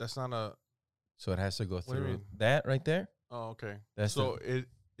vent. That's not a. So it has to go What do you through mean? that right there. Oh, okay. That's So it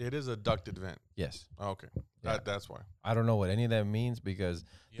is a ducted vent. Yes. Oh, okay. Yeah. That's why. I don't know what any of that means because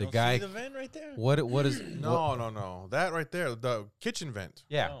You the don't guy. see the vent right there? What is No. That right there, the kitchen vent.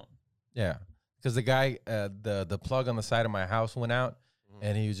 Yeah, Oh. yeah. Because the guy, the plug on the side of my house went out,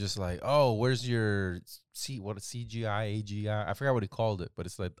 and he was just like, "Oh, where's your CGI, AGI? I forgot what he called it, but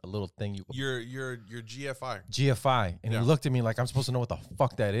it's like a little thing you Your GFI. GFI." And Yeah. he looked at me like I'm supposed to know what the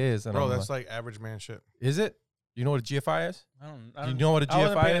fuck that is. And Bro, I'm that's like, like average man shit. is it? You know what a GFI is? I You don't know what a I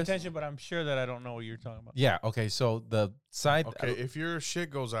wasn't GFI paying is? attention, but I'm sure that I don't know what you're talking about. Yeah. Okay. So the side. Okay, if your shit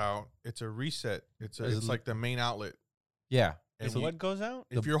goes out, it's a reset. Is It's it- like the main outlet. Yeah. And So you- what goes out?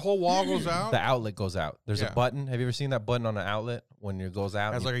 if your whole wall goes out, The outlet goes out. There's Yeah. a button. Have you ever seen that button on an outlet when it goes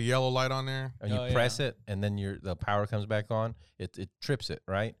out? has and like a yellow light on there. and you Oh, press it, and then the power comes back on. It trips it,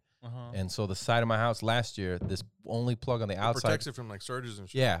 right? Uh-huh. And so the side of my house last year, this only plug on the It outside. protects it from like surges and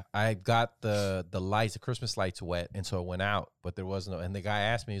shit. Yeah, I got the lights, the Christmas lights wet, and so it went out, but there was no. And the guy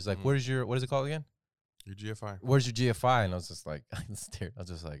asked me, he's like, Mhm. "What is it called again? Your GFI. Where's your GFI?" And I was just like, I was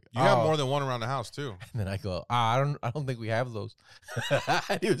just like, You have "Oh." more than one around the house too. And then I go, I don't think we have those.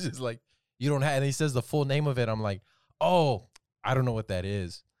 And he was just like, "You don't have." And he says the full name of it. I'm like, "Oh, I don't know what that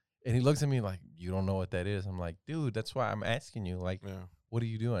is." And he looks at me like, "You don't know what that is?" I'm like, "Dude, that's why I'm asking you. Like, Yeah. what are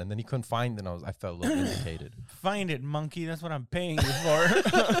you doing?" And then he couldn't find it, and I felt a little vindicated. Find it, monkey. That's what I'm paying you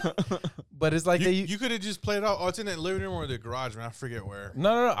for. But it's like You could have just played out. Oh, it's in the living room or the garage, man. I forget where.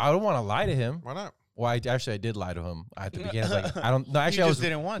 no. I don't want to lie to him. Why not? Well, I did lie to him at the beginning. I was like, I don't. No, You actually, I just was.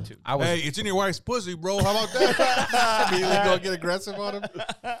 didn't want to. I was. Hey, it's in your wife's pussy, bro. How about that? Immediately go get aggressive on him.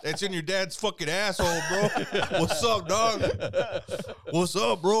 It's in your dad's fucking asshole, bro. What's up, dog? What's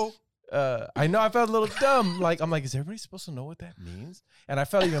up, bro? I know I felt a little dumb. Like I'm like, is everybody supposed to know what that means? And I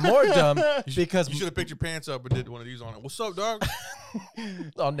felt even more dumb because You should have picked your pants up and did one of these on it. What's up, dog?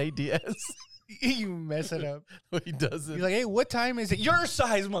 on Nate Diaz, You mess it up. he does it. You're like, hey, what time is it? Your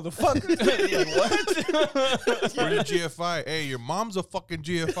size, motherfucker. You're like, what? We're your GFI. Hey, your mom's a fucking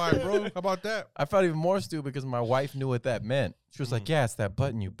GFI, bro. How about that? I felt even more stupid because my wife knew what that meant. She was like, "Yeah, it's that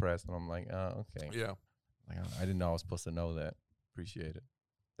button you press," and I'm like, "Oh, okay." Yeah. Like, I didn't know I was supposed to know that. Appreciate it.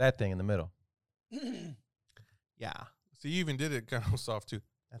 That thing in the middle. Yeah. See, you even did it kind of soft too.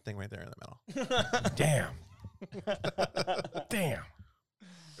 That thing right there in the middle. Damn. Damn.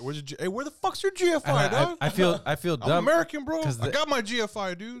 Where's your hey, where the fuck's your GFI, And dog? I feel I'm dumb. American, bro. 'cause I got my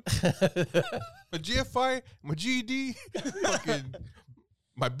GFI, dude. My GFI, my GED, fucking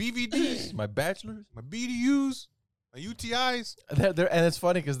my BVDs, My bachelor's. my BDUs, my UTIs. And it's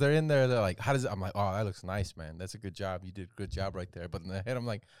funny because they're in there. They're like, "How does it?" I'm like, "Oh, that looks nice, man. That's a good job. You did a good job right there." But in the head, I'm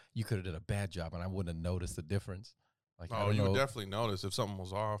like, "You could have did a bad job, and I wouldn't have noticed the difference." Like, I Oh, don't you know. would definitely notice if something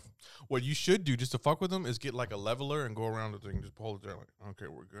was off. What you should do just to fuck with them is get like a leveler and go around the thing, just hold it there, like, okay,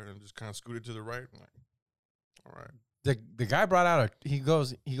 we're good, and just kind of scoot it to the right. I'm like, all right. The guy brought out he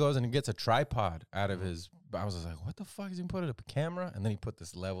goes and he gets a tripod out of his. I was just like, "What the fuck is he putting a camera?" And then he put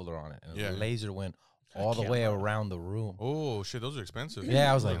this leveler on it, and Yeah. the laser went all the way around the room. Oh shit, those are expensive. Yeah,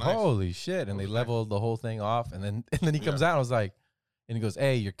 I was Those like, are nice. "Holy shit!" And they Those are nice. leveled the whole thing off, and then he comes out. And I was like, and he goes,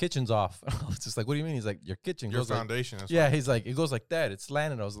 "Hey, your kitchen's off." I was just like, "What do you mean?" He's like, "Your kitchen Your goes like." foundation. That's Yeah, he's like, it goes like that. It's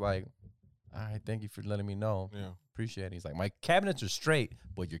slanted. I was like, "All right, thank you for letting me know. yeah. Appreciate it." He's like, "My cabinets are straight,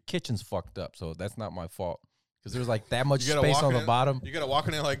 but your kitchen's fucked up, so that's not my fault." Because there's like that much You gotta space walk on the in- bottom. You gotta walk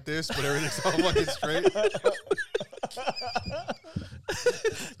in there like this, but everything's all fucking straight.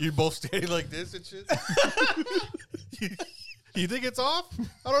 You're both standing like this and shit. You think it's off?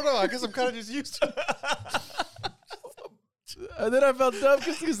 I don't know. I guess I'm kind of just used to it. And then I felt dumb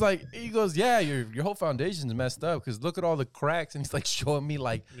because he goes, "Yeah, your whole foundation's messed up because look at all the cracks." And he's like showing me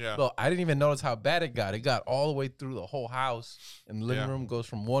like, Yeah. well, I didn't even notice how bad it got. It got all the way through the whole house, and the living Yeah. room goes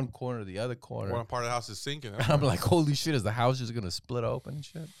from one corner to the other corner. One part of the house is sinking. And I'm like, holy shit, is the house just gonna split open and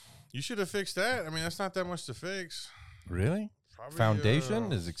shit? You should have fixed that. I mean, that's not that much to fix. Really? Probably,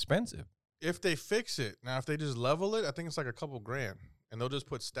 Foundation is expensive. if they fix it now, if they just level it, I think it's like a couple grand, and they'll just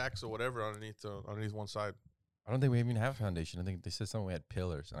put stacks or whatever underneath one side. I don't think we even have a foundation. I think they said something we had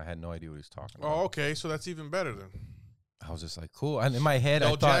pillars, and I had no idea what he was talking about. Oh, okay, so that's even better then. I was just like, cool. And in my head, I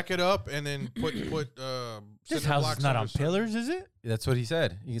They'll thought jack it up and then put This cinder house blocks is not under on some- pillars, is it? that's what he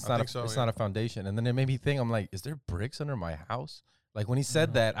said. It's I not. think so, It's yeah. not a foundation. And then it made me think. I'm like, is there bricks under my house? Like when he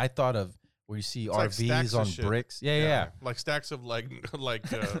said that, I thought of where you see It's like stacks RVs of on shit. bricks. Yeah. like stacks of like Phone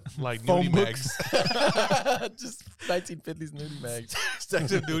nudie books. bags, Just 1950s nudie bags.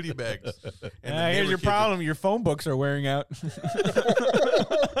 stacks of nudie bags. And the Here's neighbor your kid- problem. Your phone books are wearing out.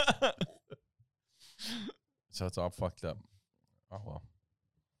 So it's all fucked up. Oh well.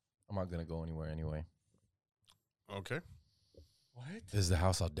 I'm not gonna go anywhere anyway. Okay, What? This is the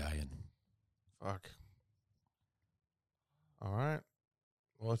house I'll die in. fuck. All right.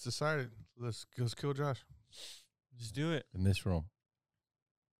 Well, it's decided. Let's kill Josh. Just do it. In this room.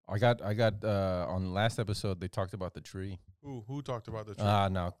 I got on the last episode they talked about the tree. Who talked about the tree?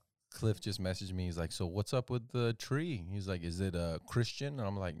 Now Cliff just messaged me. He's like, "So what's up with the tree?" He's like, "Is it a Christian?" And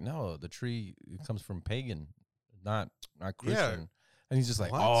I'm like, "No, the tree it comes from pagan, not Christian." And he's just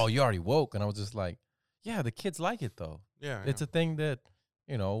like, What? "Oh, you already woke." And I was just like, "Yeah, the kids like it though. yeah, It's a thing that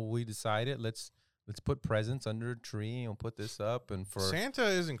we decided let's put presents under a tree and put this up and for Santa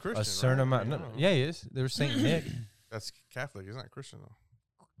isn't Christian. a certain right? amount. I No, don't know. yeah, he is. There's Saint Nick. That's Catholic. He's not Christian though.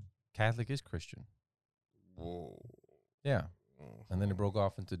 Catholic is Christian. Whoa. Yeah, and then it broke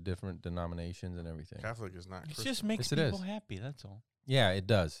off into different denominations and everything. Catholic is not It Christian. just makes Yes, it people is. happy. That's all. Yeah, it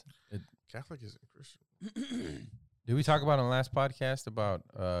does. Catholic isn't Christian. Did we talk about on the last podcast about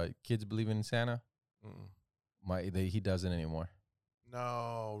kids believing in Santa? Mm-mm. He doesn't anymore.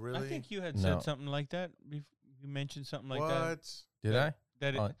 No, really. I think you had No. said something like that. You mentioned something like that. What? Did I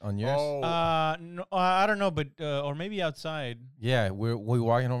That it, on yours? Oh, no, I don't know, but or maybe outside. Yeah, we're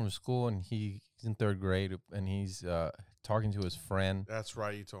walking home from school and he's in third grade and he's talking to his friend. that's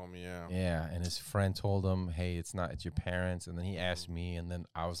right. You told me. Yeah. Yeah, and his friend told him, "Hey, it's your parents." And then he asked me, and then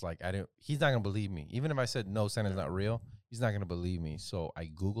I was like, he's not gonna believe me. Even if I said no, Santa's not real, he's not gonna believe me. So I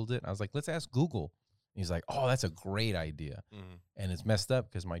Googled it. I was like, let's ask Google. And he's like, oh, that's a great idea. Mm-hmm. And it's messed up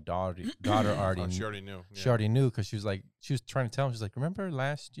because my daughter already Oh, she already knew. she already knew because she was trying to tell him. She's like, remember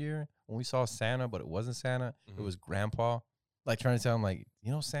last year when we saw Santa, but it wasn't Santa, it Mhm. was Grandpa. Like trying to tell him, like,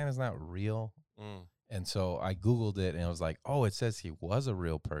 Santa's not real. Mm. And so I Googled it and I was like, oh, it says he was a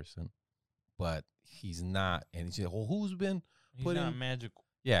real person, but he's not. And he said, well, who's been He's putting not magical.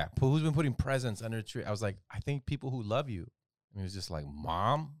 who's been putting presents under the tree? I was like, I think people who love you. And he was just like,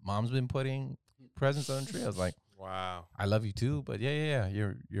 mom's been putting presents under the tree. I was like, Wow. I love you too, but yeah,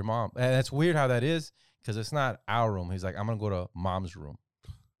 your mom. And that's weird how that is because it's not our room. He's like, I'm gonna go to mom's room.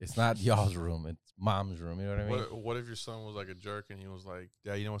 It's not y'all's room. It's mom's room. You know what I mean? What if your son was like a jerk and he was like,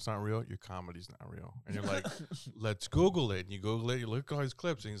 "Yeah, you know what's not real? Your comedy's not real." And you're like, "Let's Google it." And you Google it. You look at all his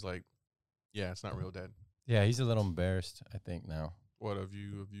clips, and he's like, "Yeah, it's not real, Dad." Yeah, he's a little embarrassed, I think, now. What have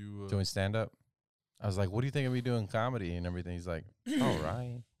you? Doing stand up. I was like, what do you think of me doing comedy and everything? He's like, all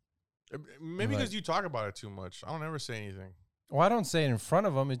right. Maybe Like- because you talk about it too much. I don't ever say anything. Well, I don't say it in front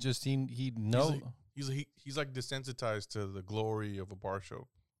of him. It's just he know. He's like desensitized to the glory of a bar show.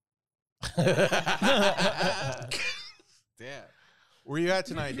 Dad, where you at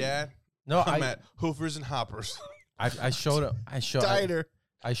tonight, Dad? No, I'm at Hoofers and Hoppers. I showed him. I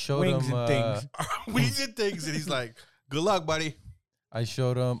showed Wings him and things. Wings and things, and he's like, "Good luck, buddy." I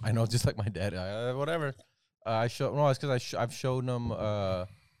showed him. I know, just like my dad. Whatever. I showed. No, it's because I've shown him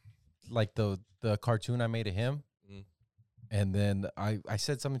like the cartoon I made of him, and then I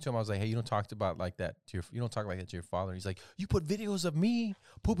said something to him. I was like, "Hey, you don't talk about like that to you don't talk like that to your father." He's like, "You put videos of me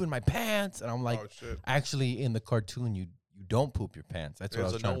pooping my pants," and I'm like, "Oh shit!" Actually, in the cartoon, you don't poop your pants. That's what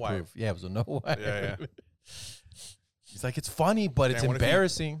I was trying to prove. Yeah, it was a no wipe. Yeah. He's like, it's funny, but it's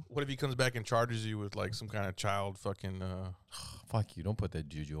embarrassing. What if he comes back and charges you with like some kind of child fucking? Fuck you! Don't put that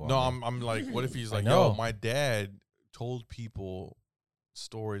juju on. No, me. I'm like, what if he's like, yo, my dad told people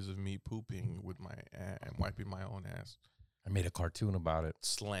stories of me pooping with my and wiping my own ass. I made a cartoon about it.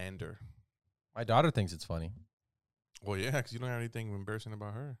 Slander. My daughter thinks it's funny. Well, yeah, because you don't have anything embarrassing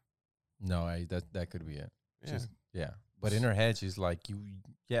about her. No, that could be it. Yeah. Yeah. But in her head, she's like,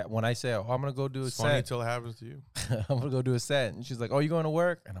 when I say, oh, I'm going to go do a funny set. until it happens to you. I'm going to go do a set. And she's like, oh, you going to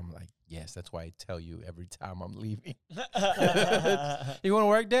work? And I'm like, yes, that's why I tell you every time I'm leaving. You going to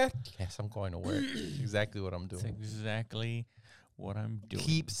work, Dad? Yes, I'm going to work. Exactly what I'm doing. That's exactly what I'm doing.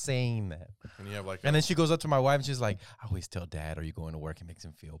 Keep saying that. And you have like, and then she goes up to my wife and she's like, I always tell Dad, are you going to work? It makes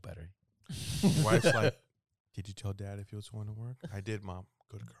him feel better. Wife's like, did you tell Dad if he was going to work? I did, Mom.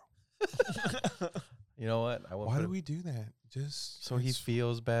 Good girl. You know what? Why do we do that? Just so he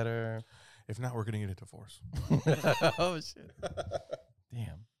feels better. If not, we're gonna get a divorce. Oh shit!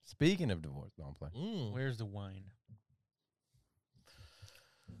 Damn. Speaking of divorce, don't play. Where's the wine?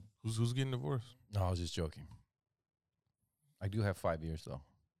 Who's getting divorced? No, I was just joking. I do have 5 years though,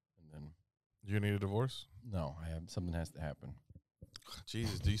 and then you're gonna need a divorce. No, something has to happen.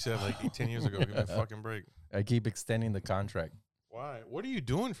 Jesus, you said like 10 years ago. Give me a fucking break. I keep extending the contract. Why? What are you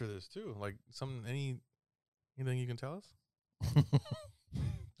doing for this too? Like anything you can tell us?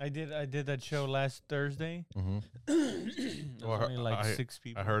 I did that show last Thursday. Mm-hmm. Only like 6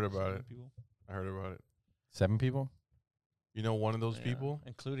 people. I heard about it. People. I heard about it. 7 people? You know, one of those people,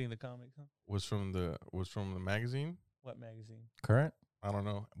 including the comics, huh? was from the magazine. What magazine? Current? I don't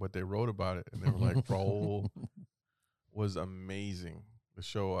know, but they wrote about it and they were like, "Bro, was amazing." The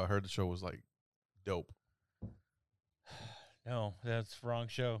show, I heard the show was like dope. No, that's wrong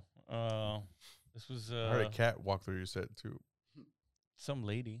show. This was I heard a cat walk through your set too. Some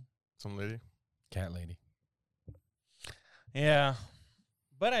lady. Some lady? Cat lady. Yeah.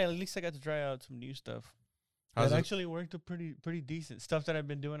 But at least I got to try out some new stuff. It actually worked pretty decent. Stuff that I've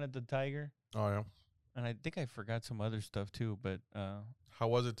been doing at the Tiger. Oh yeah. And I think I forgot some other stuff too, but how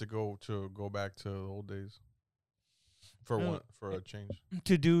was it to go back to the old days? For a change.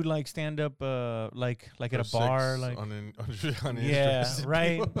 To do like stand up like at a bar, like yeah,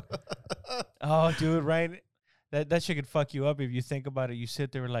 right. Oh, dude, right. That shit could fuck you up if you think about it. You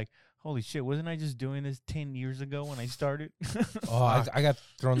sit there like, holy shit, wasn't I just doing this 10 years ago when I started? Oh, I got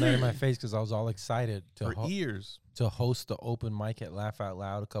thrown that in my face because I was all excited for years to host the open mic at Laugh Out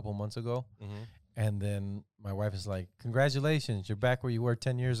Loud a couple months ago. Mm-hmm. And then my wife is like, congratulations, you're back where you were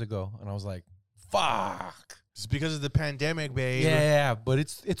 10 years ago. And I was like, fuck. It's because of the pandemic, babe. Yeah, but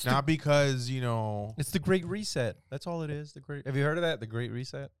it's not because, you know. It's the Great Reset. That's all it is. Have you heard of that? The Great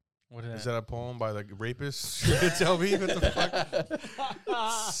Reset? What is that a poem by the rapist? You can tell me what the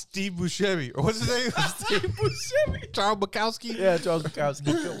fuck. Steve Buscemi. Or what's his name? Steve Buscemi. Charles Bukowski. Yeah, Charles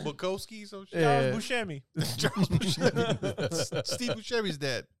Bukowski. Bukowski. Some shit. Charles Buscemi. Charles Buscemi. Steve Buscemi's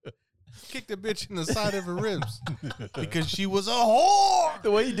dead. Kicked the bitch in the side of her ribs because she was a whore. The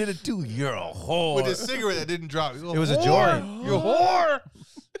way you did it too, you're a whore. With a cigarette that didn't drop. It was a joy. You're a whore.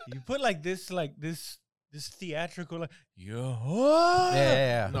 You put this theatrical, like, you're a whore.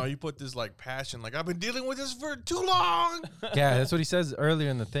 Yeah. No, you put this like passion, like I've been dealing with this for too long. Yeah, that's what he says earlier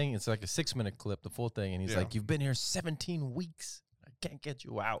in the thing. It's like a 6-minute clip, the full thing, and he's like, "You've been here 17 weeks. I can't get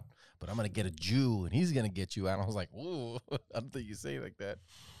you out, but I'm gonna get a Jew, and he's gonna get you out." And I was like, "Ooh, I don't think you say it like that."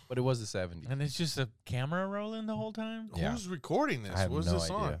 But it was the 70s. And it's just a camera rolling the whole time? Yeah. Who's recording this? I have What's no this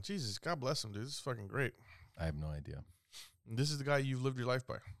idea. on? Jesus, God bless him, dude. This is fucking great. I have no idea. And this is the guy you've lived your life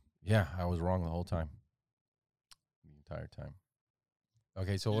by. Yeah, I was wrong the whole time. The entire time.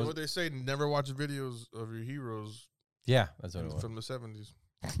 Okay, so you know what they say? Never watch videos of your heroes. Yeah, that's what it was. From the 70s.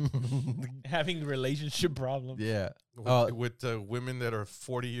 Having relationship problems. Yeah. With women that are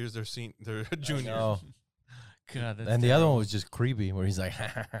 40 years their juniors. Oh. God, that's and the other one was just creepy, where he's like,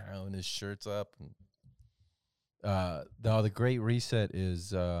 and his shirt's up. And, the Great Reset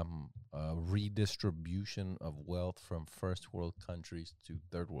is redistribution of wealth from first world countries to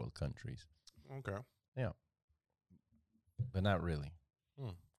third world countries. Okay. But not really.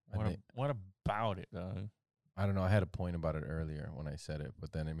 What about it, dog? I don't know. I had a point about it earlier when I said it,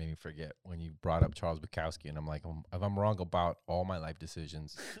 but then it made me forget when you brought up Charles Bukowski, and I'm like, if I'm wrong about all my life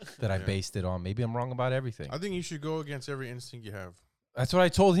decisions that I based it on, maybe I'm wrong about everything. I think you should go against every instinct you have. That's what I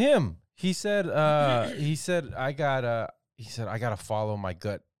told him. He said, I gotta follow my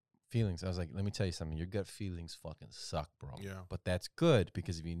gut feelings. I was like, let me tell you something. Your gut feelings fucking suck, bro. Yeah. But that's good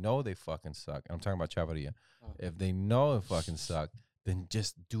because if you know they fucking suck, and I'm talking about Chavarria, if they know they fucking suck, then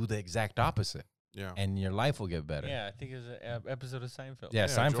just do the exact opposite. Yeah. And your life will get better. Yeah, I think it's an episode of Seinfeld. Yeah,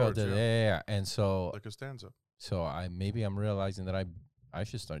 Seinfeld George, did. yeah. Yeah. And so, Like a stanza. so I'm realizing that I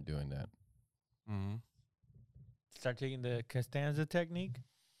should start doing that. Mm-hmm. Start taking the Costanza technique.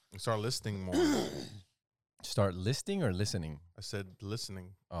 Start listening more. Start listing or listening? I said listening.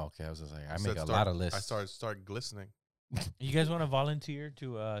 Oh, okay. I was just like, I said make a start- lot of lists. I start glistening. You guys want to volunteer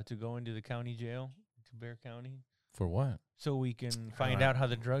to go into the county jail, to Bear County, For what? so we can find Alright. out how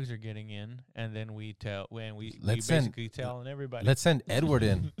the drugs are getting in, and then we tell we Let's send- basically telling everybody. Let's send Edward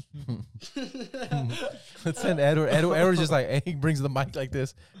in. Let's send Edward. Edward's just like, hey, he brings the mic like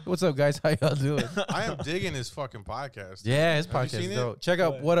this. What's up, guys? How y'all doing? I am digging his fucking podcast. Yeah, his Have you podcast seen is it? dope. Check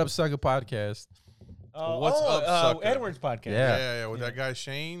out What? What Up Sucker podcast. What's up, sucker? Edward's podcast. Yeah. Yeah. With that guy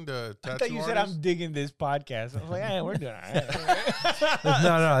Shane, the tattoo I thought you said artist. I'm digging this podcast. I was like, yeah, we're doing all right.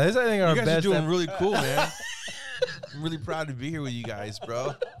 No, this I think our You guys best. are doing ep- really cool, man. I'm really proud to be here with you guys,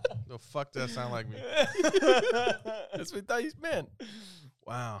 bro. The fuck that sound like me? That's what I thought you meant.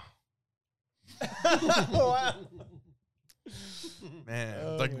 Wow. Man,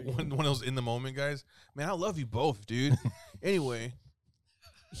 Oh Like my one of those in the moment guys. man, I love you both, dude. Anyway,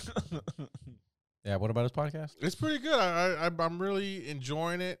 Yeah, what about his podcast? It's pretty good. I'm really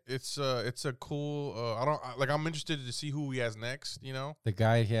enjoying it. It's a cool. I'm interested to see who he has next. You know. The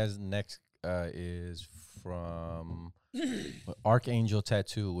guy he has next is from Archangel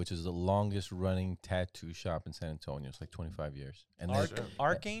Tattoo, which is the longest running tattoo shop in San Antonio. It's like 25 years. And they-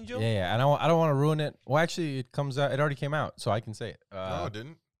 Archangel? yeah, and I don't want to ruin it. Well, actually, it comes out. It already came out, so I can say it. No, it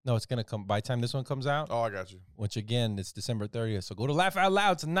didn't. No, it's gonna come by the time this one comes out. Oh, I got you. Which again, it's December 30th. So go to Laugh Out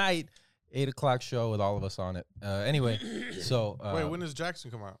Loud tonight, 8:00 show with all of us on it. Anyway, so Wait, when does Jackson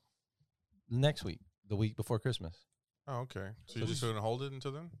come out? next week, the week before Christmas. Oh, okay. So you're just gonna hold it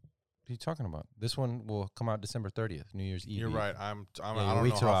until then? What are you talking about? This one will come out December 30th, New Year's Eve. You're Eve. right. I your don't know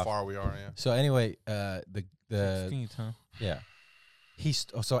weeks are how off. far we are. Yeah. So anyway, the 16th, huh? yeah,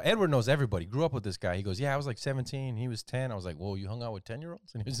 so Edward knows everybody. Grew up with this guy. He goes, yeah, I was like 17. He was 10. I was like, whoa, you hung out with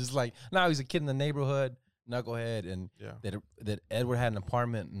 10-year-olds? And he was just like, no, he's a kid in the neighborhood, knucklehead, and Yeah. that Edward had an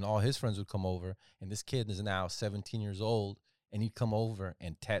apartment, and all his friends would come over, and this kid is now 17 years old, and he'd come over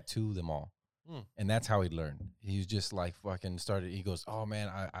and tattoo them all. And that's how he learned. He was just like fucking started. He goes, oh man,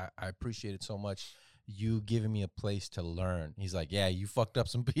 I appreciate it so much. You giving me a place to learn. He's like, yeah, you fucked up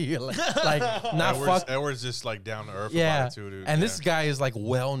some people. like not fuck. Edward's just like down to earth Yeah. about it too, dude. And yeah. this guy is like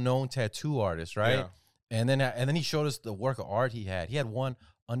well-known tattoo artist, right? Yeah. And then he showed us the work of art he had. He had one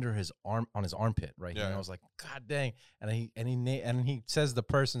under his arm, on his armpit, right here. And Yeah. I was like, God dang! And he says the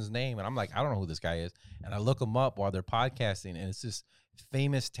person's name, and I'm like, I don't know who this guy is. And I look him up while they're podcasting, and it's this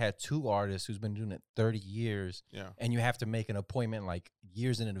famous tattoo artist who's been doing it 30 years. Yeah. And you have to make an appointment like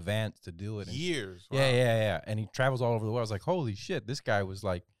years in advance to do it. And Years. yeah, Wow. yeah. And he travels all over the world. I was like, holy shit, this guy was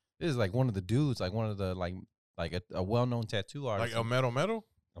like, this is like one of the dudes, like one of the like a well-known tattoo artist. Like a metal.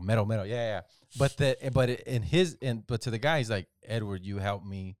 A metal, yeah. But to the guy, he's like, Edward, you helped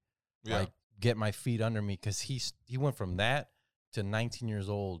me Yeah. like get my feet under me, because he went from that to 19 years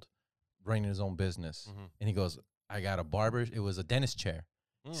old, running his own business, Mhm. and he goes, I got a barber. It was a dentist chair.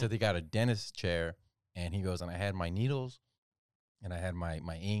 Mm. So they got a dentist chair, and he goes, and I had my needles, and I had my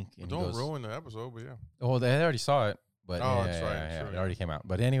ink. And Don't he goes, ruin the episode, but yeah. oh, they already saw it. But Oh, yeah, that's right, yeah, sure. it already came out.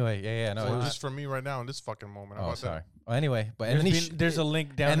 But anyway, yeah. No, So it was, just for me right now in this fucking moment. How oh, about sorry. Oh, anyway, but and then There's a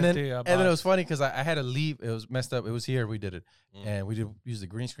link down and at then, the and then it box. was funny because I had to leave. It was messed up. It was here. We did it, Mm. and we use the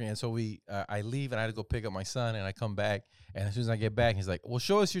green screen. And so I leave, and I had to go pick up my son, and I come back, and as soon as I get back, he's like, "Well,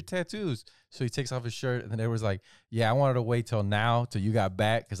 show us your tattoos." So he takes off his shirt, and then it was like, "Yeah, I wanted to wait till now, till you got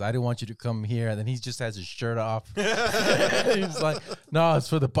back, because I didn't want you to come here." And then he just has his shirt off. He's like, "No, it's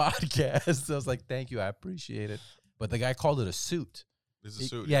for the podcast." So I was like, "Thank you, I appreciate it." But the guy called it a suit. This is a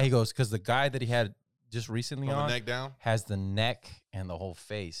suit. Yeah, he goes, because the guy that he had just recently From on the neck down. has the neck and the whole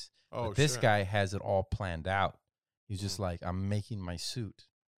face. Oh, But this shit. guy has it all planned out. He's just like, I'm making my suit.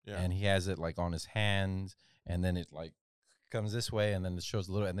 Yeah. And he has it like on his hands, and then it like comes this way, and then it shows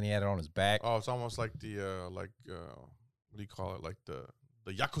a little, and then he had it on his back. Oh, it's almost like the what do you call it? Like the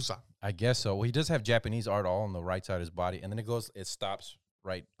the Yakuza. I guess so. Well, he does have Japanese art all on the right side of his body, and then it stops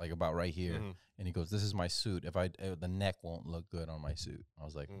right, like about right here, Mhm. and he goes, "This is my suit. If the neck won't look good on my suit." I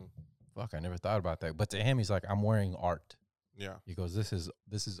was like, Mm. "Fuck, I never thought about that." But to him, he's like, "I'm wearing art." Yeah. He goes, "This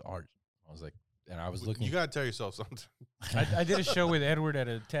is art." I was like, and I was looking. You gotta tell yourself something. I did a show with Edward at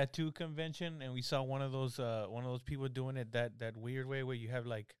a tattoo convention, and we saw one of those people doing it that weird way where you have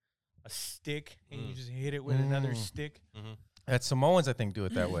like a stick and you just hit it with another stick. At Samoans, I think, do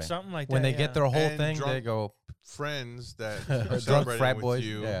it that way. Something like When that. they get their whole And thing, they drunk- go, Friends that Drunk are celebrating frat with boys,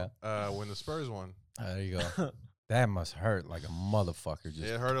 you yeah. when the Spurs won. there you go. That must hurt like a motherfucker. Just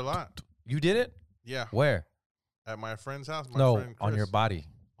It hurt a lot. You did it? Yeah. Where? At my friend's house. My No, friend on your Chris. body.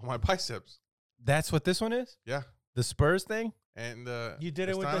 On my biceps. That's what this one is? Yeah. The Spurs thing? And You did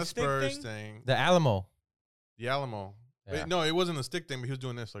it it's with not the a stick Spurs thing? The Alamo. The Alamo. Yeah. Wait, no, it wasn't a stick thing, but he was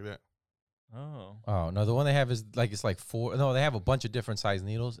doing this like that. Oh. Oh, no, the one they have is like, it's like four. No, they have a bunch of different size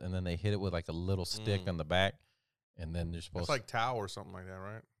needles, and then they hit it with like a little stick on the back, and then they're supposed It's like Tao or something like that,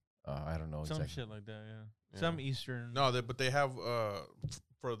 right? I don't know Some exactly. shit like that, yeah. Yeah. Some Eastern. No, but they have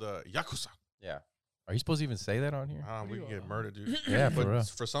for the Yakuza. Yeah. Are you supposed to even say that on here? We can get murdered, dude. Yeah, But for real.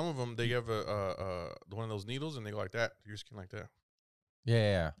 for some of them, they have one of those needles and they go like that to your skin, like that,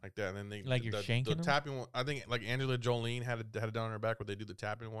 Yeah. like that, and then they Like you're shanking the them? tapping one. I think like Angela Jolene had it done on her back where they do the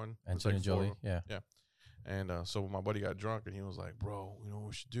tapping one. It's Angelina like four of Jolie. them. Yeah. And so my buddy got drunk and he was like, "Bro, you know what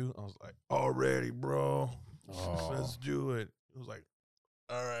we should do?" I was like, "Already, bro. Oh. Let's do it." He was like,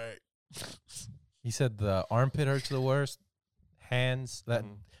 "All right." He said the armpit hurts the worst. Hands, that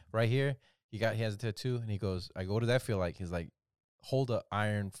Mhm. right here. He has a tattoo, and he goes, "I go to that feel like." He's like, "Hold a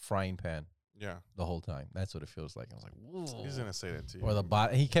iron frying pan Yeah, the whole time." That's what it feels like. I was like, "Whoa." he's gonna say that to you. Or the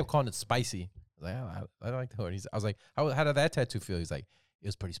bottom. He kept calling it spicy. I was like, I like the word. I was like, how did that tattoo feel? He's like, it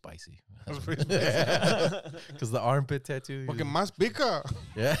was pretty spicy. It was pretty spicy. Because the armpit tattoo. Fucking más pica.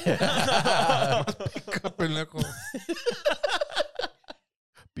 Yeah. Pica, pendejo.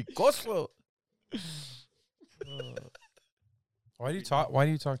 Picoso. Why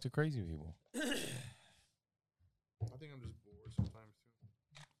do you talk to crazy people? I think I'm just bored sometimes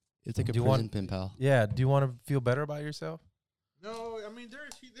too. It's like a Do you prison want- pen pal. Yeah. Do you want to feel better about yourself? No, I mean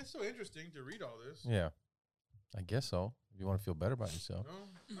it's so interesting to read all this. Yeah. I guess so. If you want to feel better about yourself. No,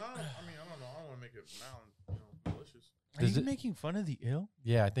 I don't know. I don't want to make it malicious. Are Does you it- making fun of the ill?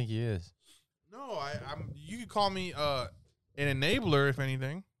 Yeah, I think he is. No, I'm. You could call me an enabler if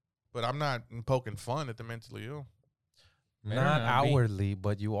anything, but I'm not poking fun at the mentally ill. Better Not not be. outwardly,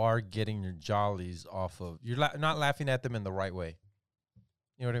 but you are getting your jollies off of. You're not laughing at them in the right way.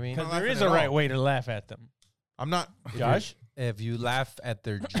 You know what I mean? Not Because there laughing is at a right all. way to laugh at them. I'm not. Josh? If you laugh at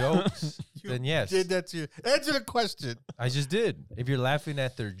their jokes, then yes. Did that to you? Answer the question. I just did. If you're laughing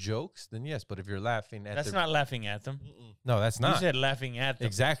at their jokes, then yes. But if you're laughing at That's their not laughing at them. no, that's You not said laughing at them.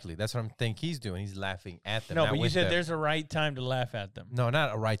 exactly. That's what I'm think he's doing. He's laughing at them. No, not but you with said them. there's a right time to laugh at them. no,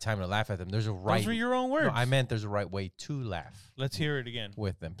 not a right time to laugh at them. There's a right. Those were your own words. No, I meant there's a right way to laugh Let's hear it again.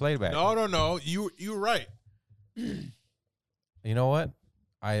 with them. Play it back. No. You're right. You know what?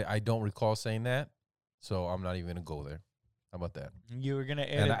 I don't recall saying that, so I'm not even gonna go there. How about that? You were gonna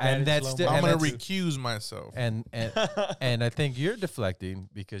And edit I- and that in that's slow still- I'm and gonna that's- recuse myself. And and I think you're deflecting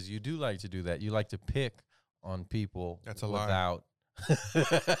because you do like to do that. You like to pick on people. That's a lie. without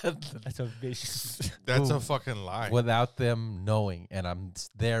That's a vicious. That's a Ooh. fucking lie. without them knowing, and I'm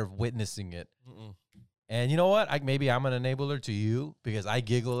there witnessing it. Mm-mm. And you know what? Maybe I'm an enabler to you because I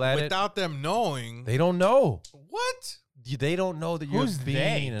giggle at it. Without them knowing They don't know. what They don't know that you're Who's being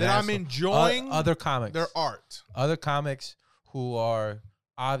they? an that I'm asshole. enjoying other comics. their art. Other comics who are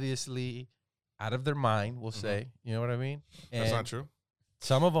obviously out of their mind. We'll say, you know what I mean. That's And not true.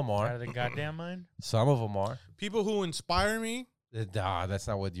 Some of them Out are. of the goddamn mind. Some of them are. People who inspire me, Nah, that's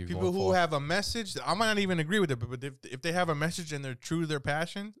not what you're people going who for. have a message, I might not even agree with it, but if they have a message and they're true to their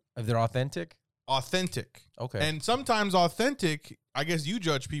passion, If they're authentic, authentic. okay. And sometimes authentic, I guess you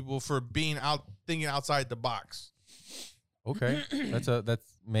judge people for being thinking outside the box. Okay, that's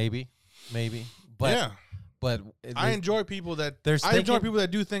maybe, but yeah. but I enjoy people that there's I enjoy thinking- people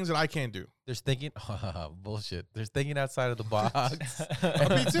that do things that I can't do. there's thinking bullshit. There's thinking outside of the box. I'm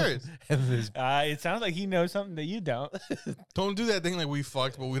being serious. And there's It sounds like he knows something that you don't. Don't do that thing like we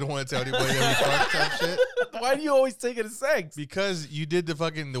fucked, but we don't want to tell anybody that we fucked type shit. why do you always take it as sex? Because you did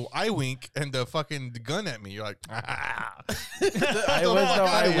the eye wink and the fucking gun at me. You're like, There was no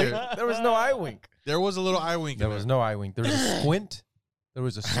eye wink. There was no eye wink. There was a little eye wink. There was no eye wink. There was a squint. There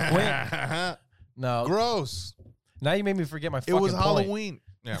was a squint. no. No. Gross. Now you made me forget my It fucking was point. Halloween.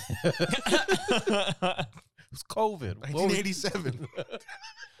 Yeah. It was COVID. What was- 1987.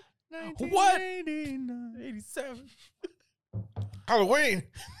 What? 87. Halloween.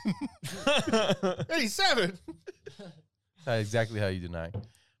 87. That's exactly how you deny.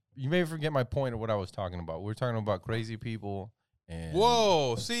 You may forget my point of what I was talking about. We're talking about crazy people and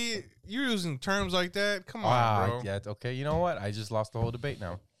Whoa. See, you're using terms like that. Come on, bro. yeah, okay. You know what? I just lost the whole debate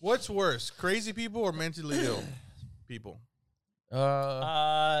now. What's worse, crazy people or mentally ill people?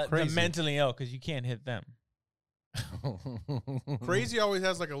 The Crazy. mentally ill, because you can't hit them. Crazy always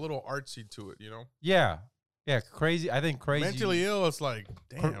has like a little artsy to it, you know? Yeah, crazy. I think crazy. Mentally ill, it's like,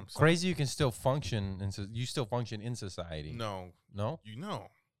 damn. son. Crazy. You can still function, and you still function in society. No. No, You know.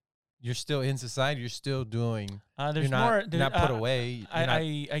 you're still in society. You're still doing. There's You're not, more. you're not put away. You're not-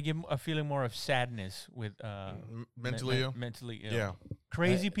 I get a feeling more of sadness with Mentally ill? Mentally ill. Yeah.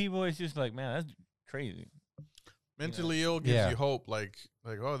 Crazy people, it's just like, man, that's crazy. Mentally ill gives Yeah. you hope, like,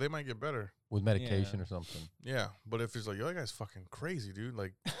 oh, they might get better. with medication or something. Yeah. But if it's like, yo, that guy's fucking crazy, dude.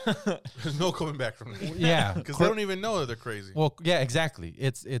 Like, there's no coming back from that. Yeah, Because they don't even know that they're crazy. Well, yeah, exactly.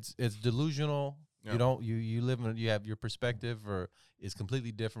 It's delusional. Yeah. You don't you live in, you have your perspective or is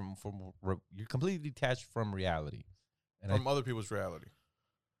completely different from you're completely detached from reality. And From other people's reality.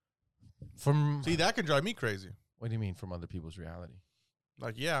 from See, that can drive me crazy. what do you mean from other people's reality?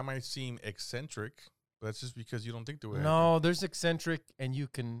 Like, yeah, I might seem eccentric, but that's just because you don't think the way I No, there's eccentric, and you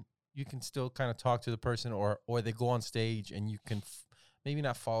can still kind of talk to the person, or they go on stage and you can maybe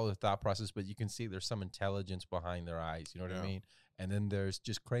not follow the thought process, but you can see there's some intelligence behind their eyes. You know what I Yeah. mean? And then there's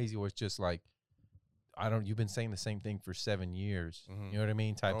just crazy, where it's just like, you've been saying the same thing for 7 years. Mhm. You know what I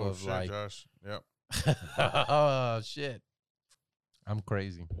mean? Type Oh, of shit, like, Josh. Yep. oh shit, I'm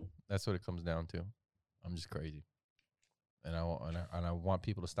crazy. That's what it comes down to. I'm just crazy, and I want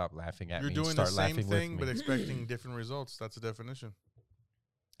people to stop laughing at You're me. doing and the start same laughing thing, with but me. expecting different results. That's the definition.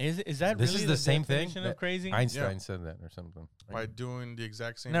 Is that This really is the same thing definition that of crazy? Einstein said that or something. By doing the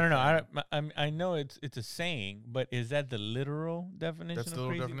exact same No. thing. I know it's a saying, but is that the literal definition That's of the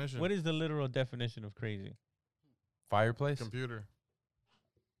literal crazy? definition. What is the literal definition of crazy? Fireplace. Computer.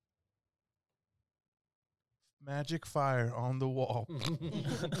 Magic fire on the wall.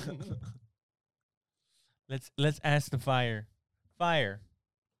 Let's ask the fire. Fire.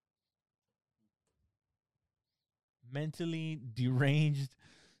 Mentally deranged,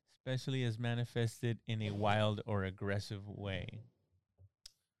 especially as manifested in a wild or aggressive way.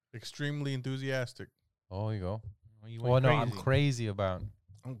 Extremely enthusiastic. Oh, you go. Well, you Well, went no, I'm crazy. crazy about.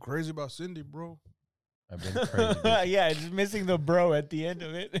 I'm crazy about Cindy, bro. I've been crazy. bitch. Yeah, it's missing the bro at the end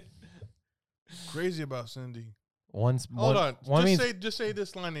of it. Crazy about Cindy. Hold Hold on. One means, Just say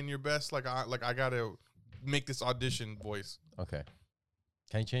this line in your best. Like I gotta make this audition voice. okay.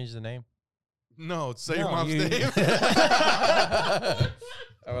 Can you change the name? No, say your No, mom's you- name. I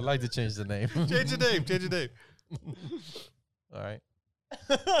would like to change the name. Change your name. Change your name. All right.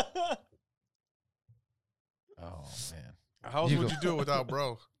 Oh man. How else You would go. you do it without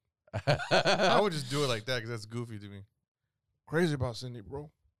bro? I would just do it like that because that's goofy to me. Crazy about Cindy, bro.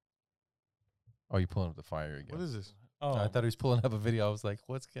 Oh, you're pulling up the fire again. What is this? Oh, I thought he was pulling up a video. I was like,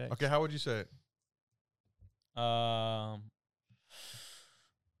 what's going Okay, how would you say it? I'm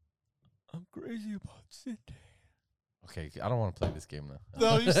crazy about Cindy. Okay, I don't want to play this game now.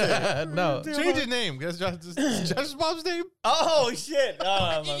 No, you say it. No. Change your name. That's Josh's mom's name. Oh shit!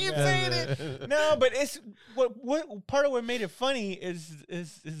 Oh, my keep bad. saying it. No, but it's what part of what made it funny is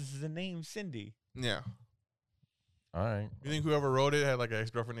the name Cindy. Yeah. All right. You think whoever wrote it had like an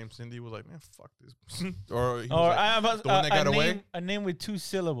ex-girlfriend named Cindy was like, man, fuck this. Or he was Or like, I about the one that got away? a name with 2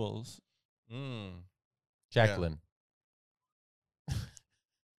 syllables. Jacqueline.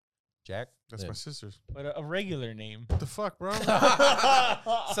 Jack? that's Yeah. my sister's. But a regular name. What the fuck, bro?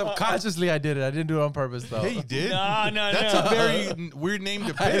 Subconsciously, I did it. I didn't do it on purpose, though. Hey, you did? No, That's a very weird name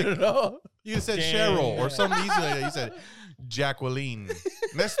to I pick. don't know. You said Dang. Cheryl or something easy like that. You said Jacqueline.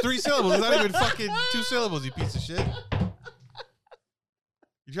 And that's 3 syllables. It's not even fucking 2 syllables, you piece of shit.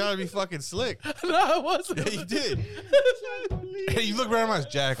 You trying to be fucking slick. No, I wasn't. Yeah, you did. Hey, you look around my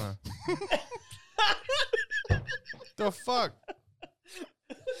Jacqueline. The fuck?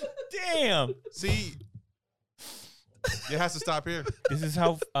 Damn. See, it has to stop here. This is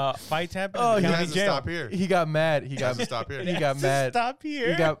how fights happen. Oh, in It the has county to jail. stop here. He got mad. He It got has to stop here. He got Just mad. Stop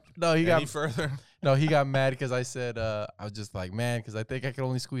here. He got Any further? he got mad because I said I was just like, man, because I think I could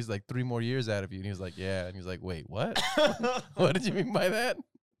only squeeze like 3 more years out of you. And he was like, yeah. And he was like, wait, what? What did you mean by that?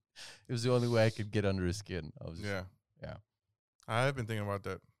 It was the only way I could get under his skin. I was just, Yeah. Yeah. I have been thinking about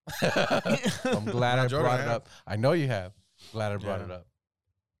that. I'm glad I Jordan, brought I it have. up. I know you have. Glad I brought Yeah. it up.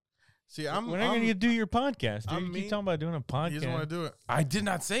 See, I'm. When are you gonna do your podcast? Dude? I'm You keep me. talking about doing a You podcast. just want to do it. I did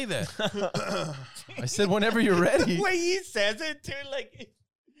not say that. I said whenever you're ready. The way he says it too, like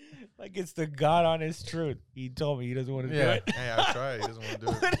Like it's the God honest truth. He told me he doesn't want to do Yeah. it. Hey, I tried. He doesn't want to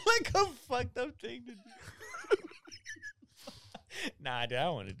do it. Like a fucked up thing to do. Nah, dude, I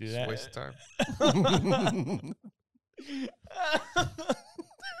don't want to do Just that. waste of time.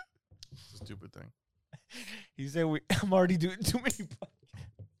 It's a stupid thing. He said, I'm already doing too many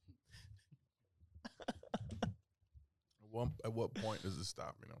At what point does it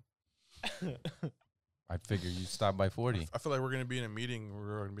stop, you know? I figure you stop by 40. I feel like we're going to be in a meeting where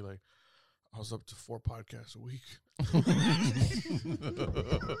we're going to be like, I was up to 4 podcasts a week.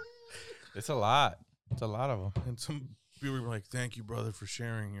 It's a lot. It's a lot of them. And some people were like, thank you, brother, for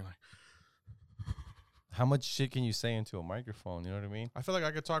sharing. You're like, How much shit can you say into a microphone? You know what I mean? I feel like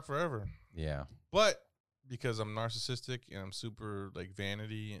I could talk forever. Yeah. But because I'm narcissistic and I'm super like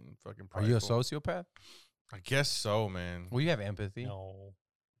vanity and fucking Are you a prideful, sociopath? I guess so, man. Well, you have empathy. No.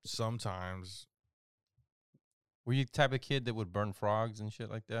 Sometimes. Were you the type of kid that would burn frogs and shit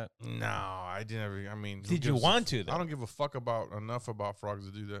like that? No, I didn't ever. I mean, who Did you gives a want to, though? I don't give a fuck about enough about frogs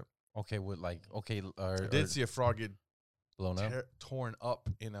to do that. Okay, with like, I or did see a frog get blown up. torn up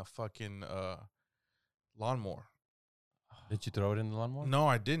in a fucking lawnmower. Did you throw it in the lawnmower? No,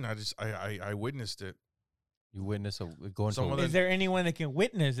 I didn't. I witnessed it. You witnessed going Some to of a, the- Is there anyone that can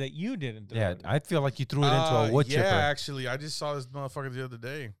witness that you didn't throw yeah, it? I feel like you threw it into a wood yeah, chipper. actually, I just saw this motherfucker the other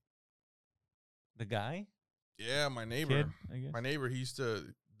day. The guy? Yeah, my neighbor. Kid, I guess. My neighbor,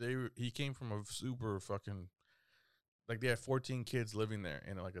 he came from a super fucking, like they had 14 kids living there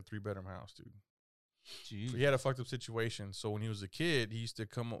in like a 3-bedroom house, dude. Jeez. So he had a fucked up situation. So when he was a kid, he used to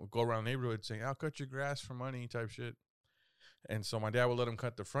go around the neighborhood saying, I'll cut your grass for money type shit. And so my dad would let him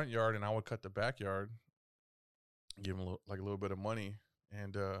cut the front yard and I would cut the backyard, give him a little bit of money.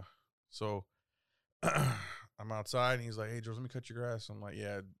 And so I'm outside and he's like, hey, George, let me cut your grass. I'm like,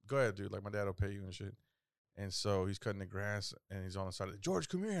 yeah, go ahead, dude. Like my dad will pay you and shit. And so he's cutting the grass and he's on the side of George,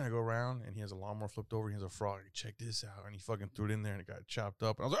 come here. And I go around and he has a lawnmower flipped over. He has a frog. Check this out. And he fucking threw it in there and it got chopped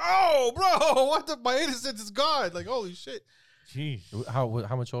up. And I was like, oh, bro, what the? My innocence is gone. Like, holy shit. Jeez.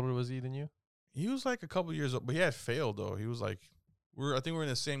 How much older was he than you? He was like a couple years old, but he had failed though. He was like, I think we're in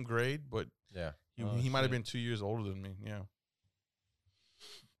the same grade, but Yeah. he might have shit. been 2 years older than me. Yeah.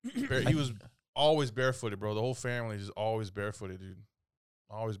 He was always barefooted, bro. The whole family is always barefooted, dude.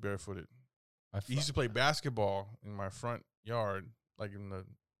 Always barefooted. He used to play basketball in my front yard, like in the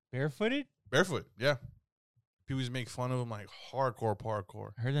Barefooted? barefoot. Yeah. People used to make fun of him, like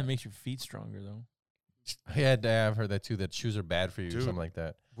hardcore. I heard that makes your feet stronger, though. I've heard that too, that shoes are bad for you or Dude, something like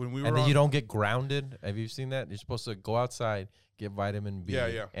that. When we were And then on, you don't get grounded. Have you seen that? You're supposed to go outside, get vitamin B,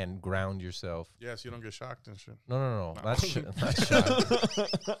 Yeah. and ground yourself. yes, you don't get shocked and shit. No. No. Not shot.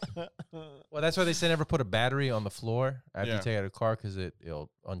 Well, that's why they say never put a battery on the floor after Yeah. you take it out of the car because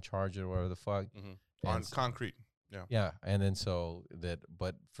it'll uncharge it or whatever the fuck. On And concrete. Yeah, and then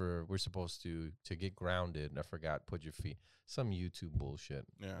we're supposed to get grounded. And I forgot, put your feet. Some YouTube bullshit.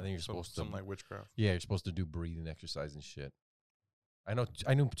 Yeah. I think you're supposed to. something like witchcraft. Yeah, you're supposed to do breathing exercise and shit.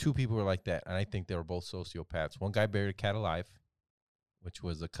 I knew 2 people were like that, and I think they were both sociopaths. One guy buried a cat alive, which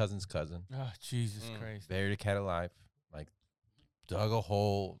was a cousin's cousin. Oh, Jesus Mm. Christ. Buried a cat alive, like dug a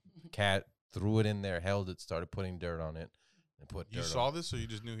hole, cat threw it in there, held it, started putting dirt on it, and put You dirt saw on this, or you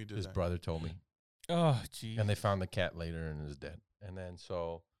just knew he did His that? brother told me, Oh, jeez. and they found the cat later and it was dead. And then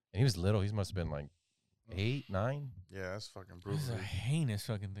and he was little. He must have been like 8, 9. Yeah, that's fucking brutal. This is a dude. heinous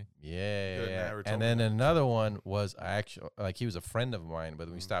fucking thing. Yeah, Good, yeah. never told And me then that. another one was he was a friend of mine, but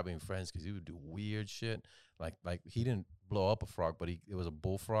we Mhm. stopped being friends because he would do weird shit. Like he didn't blow up a frog, but it was a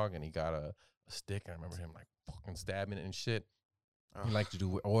bullfrog, and he got a stick. I remember him like fucking stabbing it and shit. Ugh. He liked to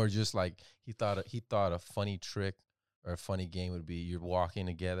do, or just like he thought a funny trick or a funny game would be you're walking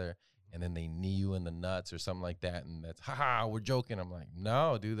together and then they knee you in the nuts or something like that, and that's we're joking. I'm like,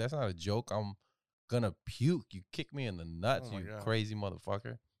 no, dude, that's not a joke. I'm gonna puke. You kick me in the nuts, Oh my you God. crazy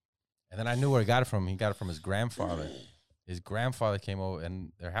motherfucker. And then I knew where he got it from. He got it from his grandfather. His grandfather came over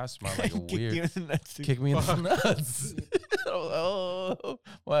and their house smelled like a Kicked you weird. in the nuts, too. Kick me in the nuts. Oh,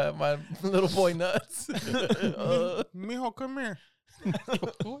 my little boy nuts. Mijo, come here.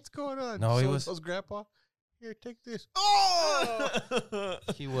 What's going on? No, he So- was- so's grandpa. Here, take this. Oh!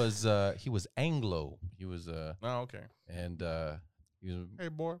 he was Anglo. He was Oh, okay. and he was Hey,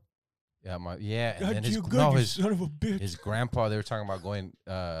 boy. and Got then his you good, no you his son of a bitch. his grandpa, they were talking about going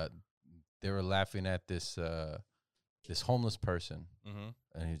they were laughing at this homeless person, Mm-hmm.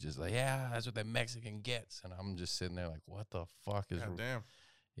 and he's just like, yeah, that's what that Mexican gets. And I'm just sitting there like, what the fuck is God damn.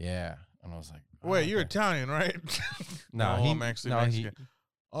 yeah. And I was like, Wait, you're okay. Italian, right? No, I'm actually he Mexican.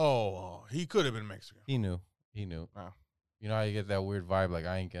 He could have been Mexican. he knew Wow. You know how you get that weird vibe, like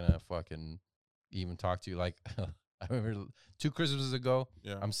I ain't gonna fucking even talk to you. Like I remember 2 Christmases ago,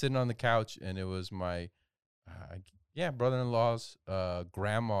 Yeah. I'm sitting on the couch, and it was my, brother-in-law's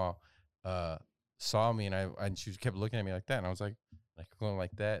grandma saw me, and she kept looking at me like that, and I was like going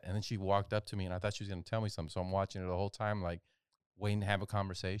like that, and then she walked up to me, and I thought she was gonna tell me something, so I'm watching her the whole time, like waiting to have a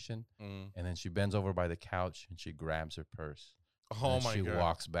conversation, and then she bends over by the couch and she grabs her purse. Oh and my she god.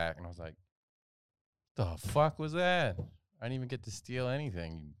 walks back, and I was like, "The fuck was that? I didn't even get to steal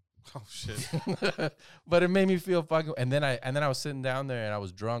anything." Oh shit. But it made me feel fucking. And then I was sitting down there, and I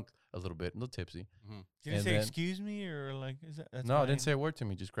was drunk a little bit, a little tipsy. Did you And say then- excuse me or like is that? That's No, I fine? didn't say a word to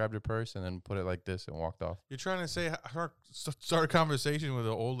me. Just grabbed her purse and then put it like this and walked off. You're trying to say start a conversation with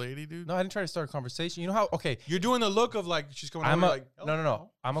an old lady, dude? No, I didn't try to start a conversation. You know how? Okay, You're doing the look of like she's coming I'm over a, like no.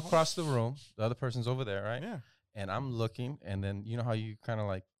 I'm across the room. The other person's over there, right? Yeah. And I'm looking, and then you know how you kind of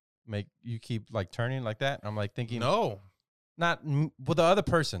like you keep like turning like that. And I'm like thinking, No. not well. The other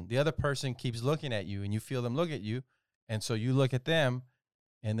person keeps looking at you, and you feel them look at you, and so you look at them,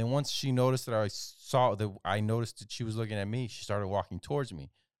 and then once she noticed that I noticed that she was looking at me, she started walking towards me.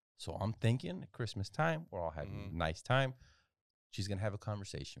 So I'm thinking, at Christmas time, we're all having a nice time. She's gonna have a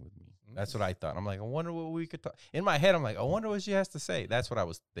conversation with me. That's what I thought. I'm like, I wonder what we could talk. In my head, I'm like, I wonder what she has to say. That's what I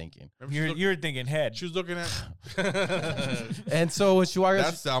was thinking. You're thinking head. She was looking at. And so when she walked,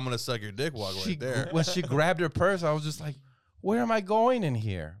 That's the I'm gonna suck your dick walk right there. when she grabbed her purse, I was just like, where am I going in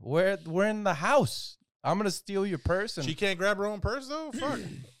here? We're in the house. I'm gonna steal your purse. And She can't grab her own purse though. Fuck.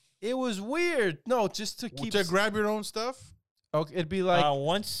 it was weird. No, just to keep To grab your own stuff. Okay, it'd be like,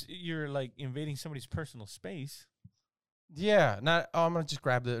 Once you're like invading somebody's personal space. yeah, not. Oh, I'm gonna just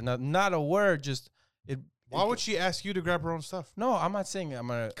grab the. Not a word. Just it. Why would she ask you to grab her own stuff? No, I'm not saying I'm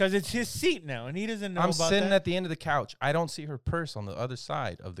gonna. Because it's his seat now, and he doesn't know I'm about sitting that. at the end of the couch. I don't see her purse on the other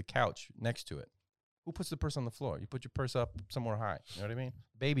side of the couch next to it. Who puts the purse on the floor? You put your purse up somewhere high. You know what I mean?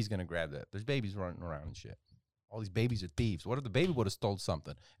 Baby's gonna grab that. There's babies running around and shit. All these babies are thieves. What if the baby would have stole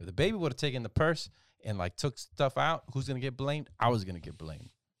something? If the baby would have taken the purse and like took stuff out, who's gonna get blamed? I was gonna get blamed,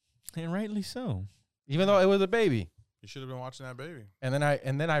 And rightly so. even though it was a baby. You should have been watching that baby. And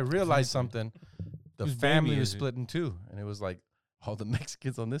then I realized something. The Whose family baby was is it? split in two, and it was like all the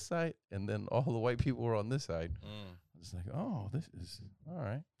Mexicans on this side, and then all the white people were on this side. It's like, oh, this is all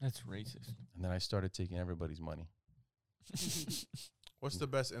right. That's racist. And then I started taking everybody's money. What's the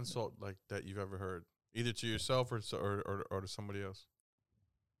best insult like that you've ever heard, either to yourself or to somebody else?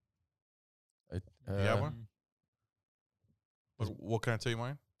 You have one? What can I tell you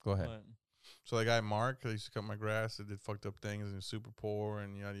mine? Go ahead. But, So the guy Mark, that used to cut my grass, that did fucked up things and was super poor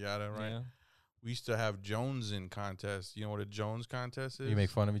and yada yada, right? yeah. We used to have Jones in contests. You know what a Jones contest is? You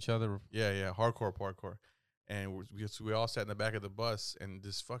make fun of each other. Yeah, hardcore parkour. And we all sat in the back of the bus, and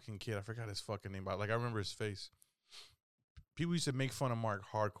this fucking kid, I forgot his fucking name, but like I remember his face. People used to make fun of Mark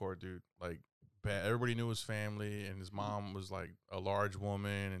hardcore, dude. Like bad. Everybody knew his family, and his mom was like a large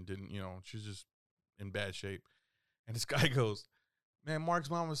woman and didn't, she was just in bad shape. And this guy goes, "Man,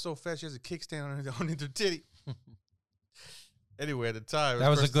 Mark's mom was so fat she has a kickstand on her titty." Anyway, at the time, That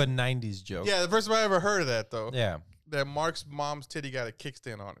was a good 90s joke. Yeah, the first time I ever heard of that though. Yeah. That Mark's mom's titty got a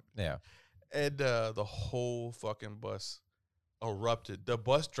kickstand on it. Yeah. And the whole fucking bus erupted. The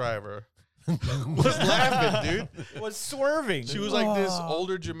bus driver was laughing, dude. Was swerving. She was like this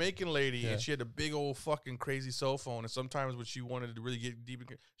older Jamaican lady, Yeah. and she had a big old fucking crazy cell phone. And sometimes when she wanted to really get deep,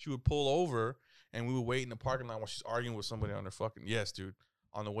 she would pull over, and we would wait in the parking lot while she's arguing with somebody on her fucking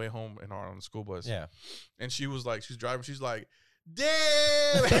on the way home on the school bus. Yeah. And she was like, she's driving, she's like,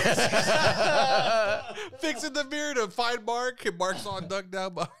 "Damn!" Fixing the mirror to find Mark, and Mark's on duck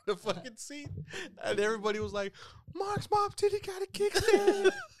down behind the fucking seat, and everybody was like, "Mark's mom titty got a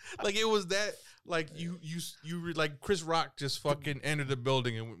kickstand." Like it was that, like you like Chris Rock just fucking entered the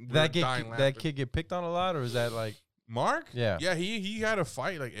building and we were dying laughing. That kid get picked on a lot, or is that like, Mark? Yeah. Yeah, he had a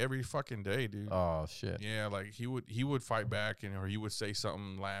fight like every fucking day, dude. oh shit? Yeah, like he would fight back, or he would say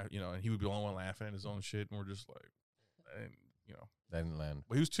something, and he would be the only one laughing at his own shit, and we're just like, and That didn't land.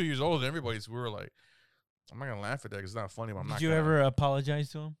 but he was 2 years older than everybody, so we were like, I'm not gonna laugh at that because it's not funny. But I'm not. Did you gonna. ever apologize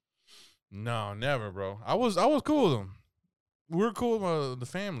to him? No, never, bro. I was cool with him. We were cool with the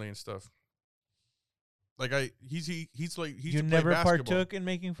family and stuff. Like he's like he's You never partook in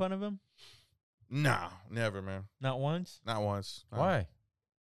making fun of him? Nah, never, man. Not once? Not once. No. Why? Is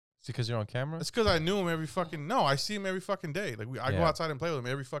it because you're on camera? It's because I knew him every fucking. No, I see him every fucking day. Like I go Yeah. outside and play with him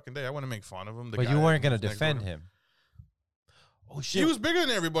every fucking day. I want to make fun of him. But you weren't gonna defend him. Oh He shit! was bigger than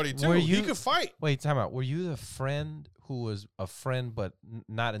everybody too. Were He you- could fight. Wait, time out. Were you the friend who was a friend but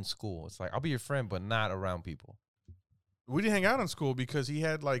not in school? It's like, I'll be your friend but not around people. We didn't hang out in school because he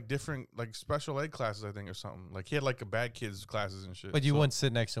had like different like special ed classes, I think, or something. Like he had like a bad kids classes and shit. But you So- wouldn't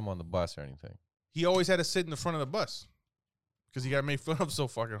sit next to him on the bus or anything. he always had to sit in the front of the bus because he got made fun of so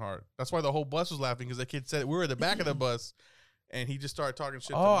fucking hard. That's why the whole bus was laughing because the kid said we were at the back of the bus, and he just started talking shit.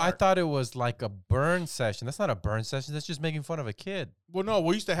 To Oh, I Mark. thought it was like a burn session. That's not a burn session. That's just making fun of a kid Well, no,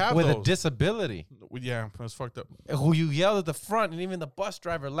 we used to have with those. a disability Yeah, it was fucked up. who you yelled at the front, and even the bus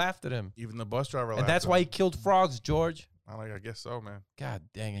driver laughed at him. Even the bus driver. And that's why he killed frogs, George. I guess so, man. God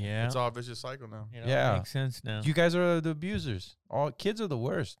dang it. Yeah. It's all a vicious cycle now. You know, Yeah. Makes sense now. You guys are the abusers. All kids are the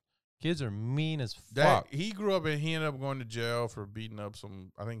worst. Kids are mean as That fuck. he grew up and he ended up going to jail for beating up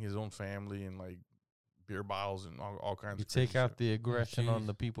I think his own family and like beer bottles and all kinds You of crazy take out shit. the aggression on jeez.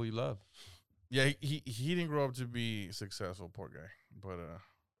 the people you love. Yeah, he didn't grow up to be successful, poor guy. But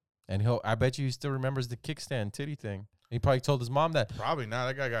And I bet you he still remembers the kickstand titty thing. He probably told his mom that. probably not.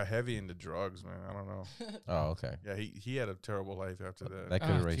 That guy got heavy into drugs, man. I don't know. Oh, okay. Yeah, he had a terrible life after that. That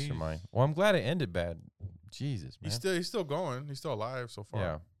could Oh, erase your jeez. mind. Well, I'm glad it ended bad. Jesus, man. He's still going. He's still alive so far.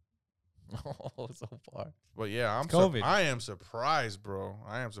 Yeah. Oh, so far. But yeah, It's COVID. I am surprised, bro.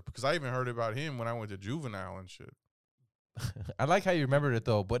 I am because I even heard about him when I went to juvenile and shit. I like how you remembered it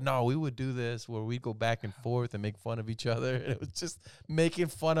though, but no, we would do this where we'd go back and forth and make fun of each other. It was just making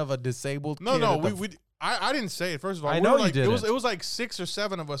fun of a disabled No, kid. no, at the we I didn't say it. First of all, I we know were you like, It was didn't. like 6 or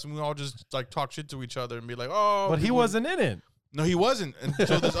 7 of us, and we all just like talk shit to each other and be like, oh. but he people- wasn't in it. No, he wasn't. And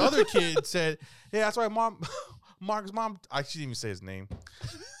so this other kid said, "Yeah, that's why Mark's mom. I shouldn't even say his name.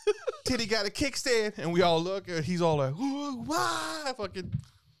 Titty got a kickstand, and we all look, and he's all like, "Ooh, wah!" Fucking."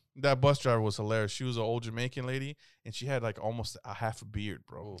 That bus driver was hilarious. She was an old Jamaican lady, and she had like almost a half a beard,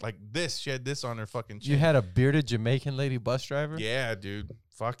 bro. Like this, she had this on her fucking chin. You had a bearded Jamaican lady bus driver? Yeah, dude.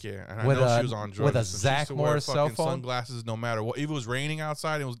 Fuck yeah. And With I know a- she was on drugs. with a and she used Zach to wear Morris cell fucking phone? sunglasses no matter what. If it was raining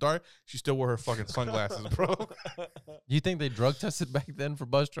outside and it was dark, she still wore her fucking sunglasses, bro. You think they drug tested back then for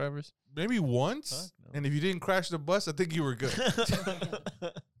bus drivers? Maybe once. Fuck no. And if you didn't crash the bus, I think you were good.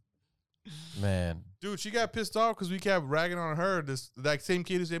 Man. Dude, she got pissed off because we kept ragging on her. That same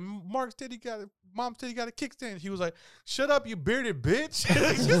kid who said, Mom's titty got a kickstand. He was like, shut up, you bearded bitch.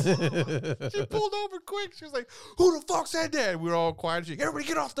 She pulled over quick. She was like, who the fuck said that? We were all quiet. She like, everybody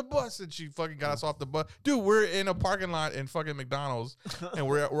get off the bus. And she fucking got us off the bus. Dude, we're in a parking lot in fucking McDonald's. And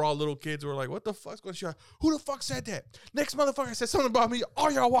we're all little kids. We're like, what the fuck's going on? She's like, who the fuck said that? Next motherfucker said something about me.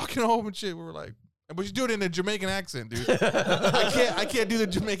 All y'all walking home and shit. We were like, but you do it in a Jamaican accent, dude. I can't do the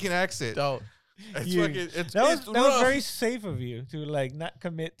Jamaican accent. Don't. It's You- fucking, it's, that was it's that was rough. very safe of you to like not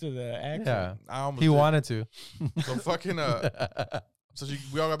commit to the accent. Yeah. I almost He did. wanted to. So fucking so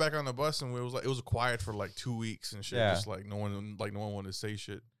we all got back on the bus and it was quiet for like 2 weeks and shit. Yeah. Just like no one wanted to say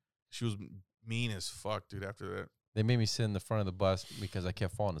shit. She was mean as fuck, dude. After that, They made me sit in the front of the bus because I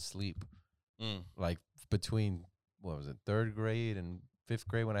kept falling asleep. Like between, what was it, 3rd grade and 5th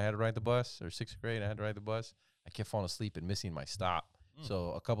grade when I had to ride the bus, or 6th grade I had to ride the bus. I kept falling asleep and missing my stop.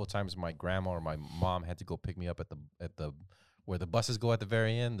 So a couple of times my grandma or my mom had to go pick me up at the where the buses go at the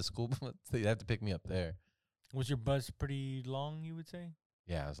very end, the school. They had to pick me up there. Was your bus pretty long? You would say.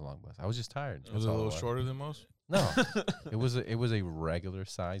 Yeah, it was a long bus. I was just tired. it was That's a all little shorter than most. No, it was a regular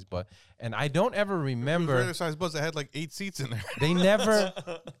size bus, and I don't ever It was a remember. regular size bus that had like 8 seats in there. They never.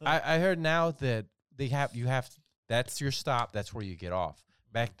 I heard now that that's your stop. That's where you get off.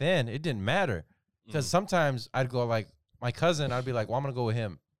 Back then, it didn't matter because sometimes I'd go like my cousin. I'd be like, "Well, I'm gonna go with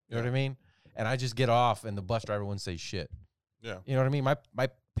him." You know what I mean? And I just get off, and the bus driver wouldn't say shit. Yeah. You know what I mean? My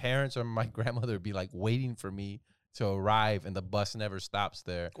parents or my grandmother would be like waiting for me to arrive, and the bus never stops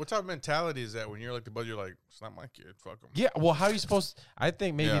there. What type of mentality is that when you're like the bus? You're like, it's not my kid. Fuck him. Yeah. Well, how are you supposed? I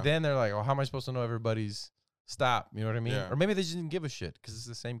think maybe Yeah. then they're like, "Oh, how am I supposed to know everybody's stop?" You know what I mean? Yeah. Or maybe they just didn't give a shit because it's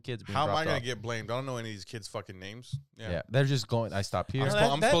the same kids. Being How am I dropped gonna off. get blamed? I don't know any of these kids' fucking names. Yeah. They're just going. I stop here. I'm Well,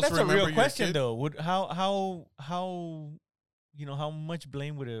 supposed- I'm supposed to that's a remember real your question, kid? though. Would how you know how much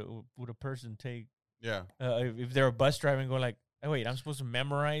blame would a person take Yeah. if they're a bus driver and go like, oh wait, I'm supposed to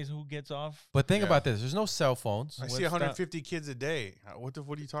memorize who gets off? But think Yeah. about this: there's no cell phones. I What's see that? 150 kids a day. What are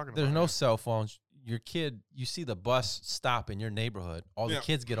you talking There's about? no man? cell phones. Your kid, you see the bus stop in your neighborhood. All the Yeah.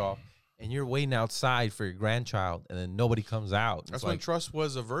 kids get off, and you're waiting outside for your grandchild, and then nobody comes out. That's It's when like, trust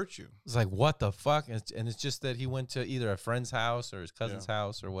was a virtue. it's like, what the fuck? And it's just that he went to either a friend's house or his cousin's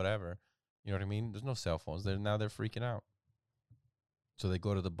house or whatever. You know what I mean? There's no cell phones. Now they're freaking out. So they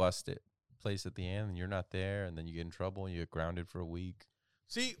go to the bus place at the end, and you're not there, and then you get in trouble, and you get grounded for a week.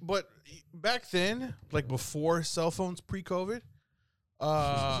 See, but back then, like before cell phones, pre-COVID,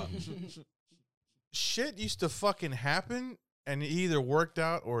 shit used to fucking happen, and it either worked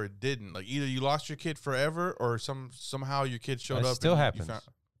out or it didn't. Like either you lost your kid forever, or somehow your kid showed That up. still and you happens.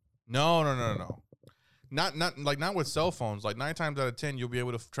 No. Not with cell phones. Like 9 times out of 10, you'll be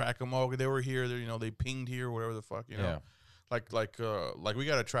able to track them. Oh, they were here. They pinged here, whatever the fuck. You know. Yeah. Like we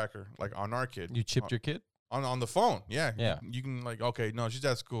got a tracker like on our kid. You chipped your kid? on the phone. Yeah. Yeah. You can like, okay, no, she's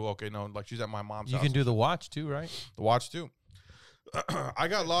at school. Okay, no, like she's at my mom's You house. can do the watch too, right? The watch too. I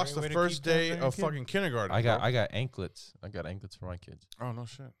got lost the way to first keep tabs day on your of kid. fucking kindergarten. I got bro. anklets. I got anklets for my kids. Oh no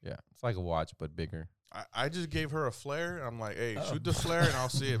shit. Yeah, it's like a watch but bigger. I just gave her a flare. And I'm like, hey, Oh. shoot the flare and I'll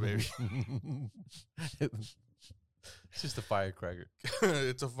see it, baby. It's just a firecracker.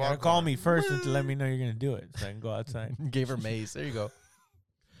 It's a Gotta fog call horn. me first and to let me know you're gonna do it, so I can go outside. Gave her mace. There you go.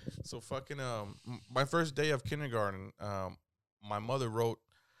 So fucking my first day of kindergarten, my mother wrote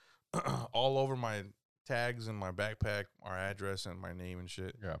all over my tags and my backpack our address and my name and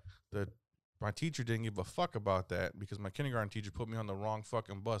shit. Yeah. My teacher didn't give a fuck about that because my kindergarten teacher put me on the wrong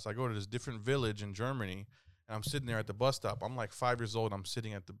fucking bus. I go to this different village in Germany and I'm sitting there at the bus stop. I'm like 5 years old. I'm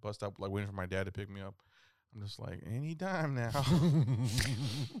sitting at the bus stop like waiting for my dad to pick me up. I'm just like, anytime now.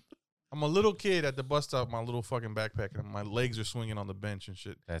 I'm a little kid at the bus stop, my little fucking backpack, and my legs are swinging on the bench and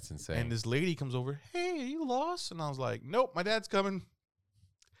shit. That's insane. And this lady comes over, hey, are you lost? And I was like, nope, my dad's coming.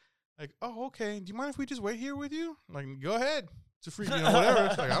 Like, oh, okay. Do you mind if we just wait here with you? I'm like, go ahead. It's a free, whatever.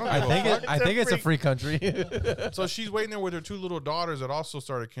 It's like, I don't give a fuck. I think it's a free country. So she's waiting there with her 2 little daughters that also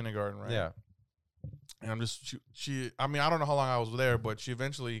started kindergarten, right? Yeah. And I'm just, she I mean, I don't know how long I was there, but she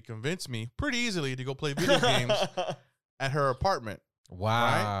eventually convinced me pretty easily to go play video games at her apartment.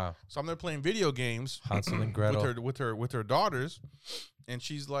 Wow. So I'm there playing video games Hansel and Gretel. with her daughters, and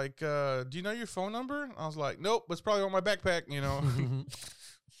she's like, "Do you know your phone number?" I was like, "Nope, it's probably on my backpack." You know.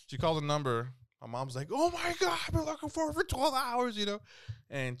 She called the number. My mom's like, "Oh my god, I've been looking for it for 12 hours," you know.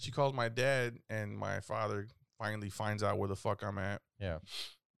 And she calls my dad, and my father finally finds out where the fuck I'm at. Yeah.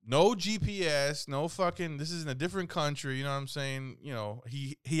 No GPS, no fucking. This is in a different country. You know what I'm saying? You know,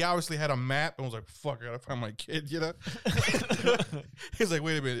 he obviously had a map and was like, "Fuck, I gotta find my kid." You know. He's like,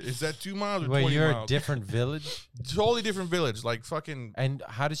 "Wait a minute, is that 2 miles or Wait, 20 you're miles?" a different village? Totally different village. Like fucking. And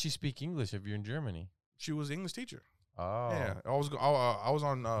how does she speak English if you're in Germany? She was English teacher. Oh. Yeah, I was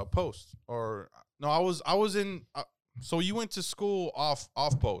on post or no, I was in. So you went to school off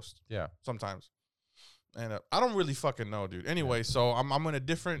post. Yeah. Sometimes. And I don't really fucking know, dude. Anyway, so I'm in a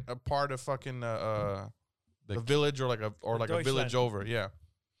different part of fucking the village or like a village over. Yeah.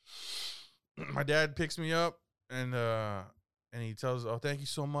 My dad picks me up and he tells, "Oh, thank you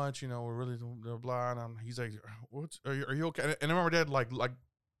so much. You know, we're really blah." And he's like, "What's are you okay?" And I remember Dad like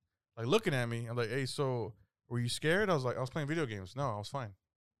looking at me. I'm like, "Hey, so were you scared?" I was like, "I was playing video games." No, I was fine.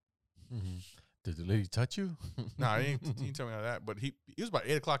 Mm-hmm. Did the lady touch you? Nah, he didn't tell me all that. But he was about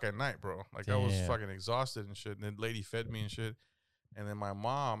 8 o'clock at night, bro. Like I was fucking exhausted and shit. And then lady fed me and shit. And then my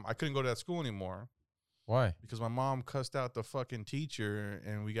mom, I couldn't go to that school anymore Why? because my mom cussed out the fucking teacher,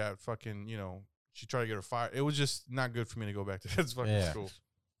 and we got fucking, you know, she tried to get her fired. It was just not good for me to go back to that fucking school.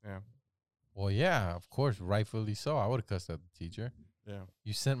 Yeah. Well, yeah, of course, rightfully so. I would have cussed out the teacher. Yeah.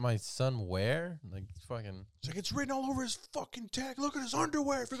 You sent my son where? Like fucking. It's like, it's written all over his fucking tag. Look at his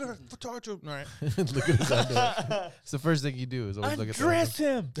underwear. If you're going to talk to him. All right. Look at his underwear. It's the first thing you do is always look at the Undress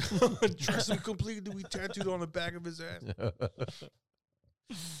him. Dress him completely to be tattooed on the back of his ass.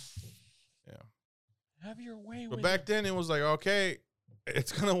 Yeah. Have your way But with back then it was like, okay,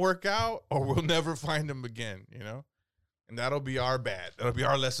 it's going to work out or we'll never find him again, you know? And that'll be our bad. That'll be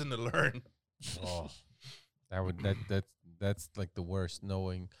our lesson to learn. Oh, that's like the worst.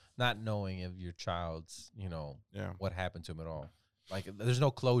 Not knowing if your child's, you know, Yeah. what happened to him at all. Like, there's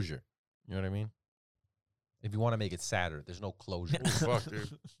no closure. You know what I mean? If you want to make it sadder, there's no closure. Ooh, fuck, dude.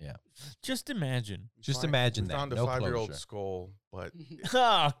 Just imagine. Just imagine We that. found a No 5-year-old closure. skull, but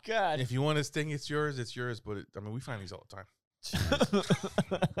Oh God. if you want to think it's yours, it's yours. But we find these all the time.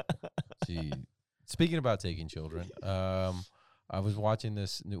 Gee. Speaking about taking children, I was watching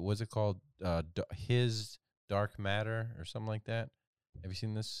this. What's it called? His Dark Matter or something like that. Have you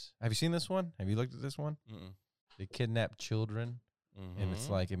seen this? Have you seen this one? Have you looked at this one? Mm-mm. They kidnap children, and it's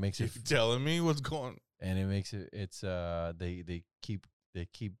Mhm. like it makes You it, telling me what's going? and it makes it. It's they keep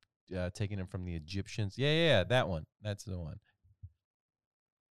taking them from the Egyptians. Yeah, that one. That's the one.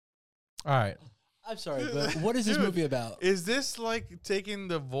 All right. I'm sorry, but what is this Dude, movie about? Is this like taking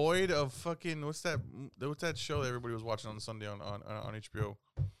the void of fucking what's that show that everybody was watching on Sunday on HBO?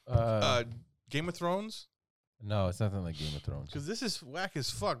 Game of Thrones? No, it's nothing like Game of Thrones. Because this is whack as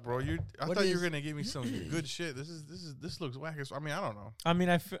fuck, bro. I What thought you were is- gonna give me some good shit. This looks whack as. I mean, I don't know. I mean,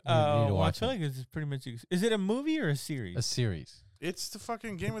 I need to I watch feel it. like it's pretty much. Is it a movie or a series? A series. It's the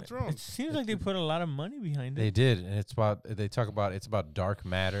fucking Game of It Thrones. seems like they put a lot of money behind They it. did, and it's about. They talk about it's about dark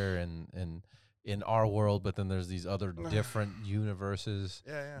matter and in our world, but then there's these other different universes,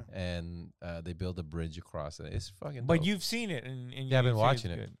 Yeah. and they build a bridge across it. It's fucking. But dope. you've seen it, and Yeah, I've been you say it's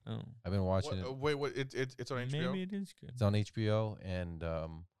watching it. good. Oh. I've I've been watching it. Wait, what? It's on HBO. Maybe it is good. It's on HBO,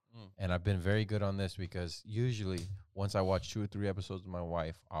 and I've been very good on this because usually once I watch 2 or 3 episodes with my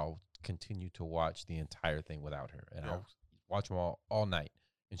wife, I'll continue to watch the entire thing without her, and I'll watch them all night.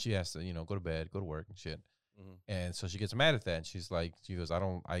 And she has to, go to bed, go to work and shit. And so she gets mad at that, and she goes,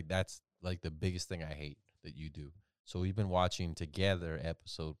 that's like the biggest thing I hate that you do. So we've been watching together,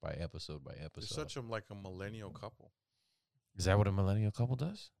 episode by episode by episode. It's such a millennial couple. Is that what a millennial couple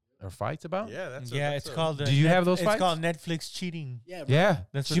does? Or fights about? Yeah, that's It's called. Do you have those It's fights? called Netflix cheating. Yeah, Yeah,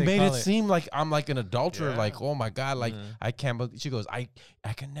 That's what she they made call it it. seem like I'm like an adulterer. Yeah. Like, oh my god, like I can't. She goes, I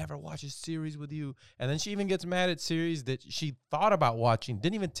can never watch a series with you. And then she even gets mad at series that she thought about watching.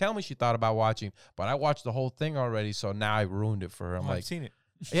 Didn't even tell me she thought about watching, but I watched the whole thing already. So now I ruined it for her. I'm I've like, seen it.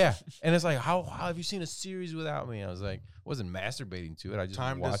 yeah. And it's like, how have you seen a series without me? I was like, wasn't masturbating to it. I just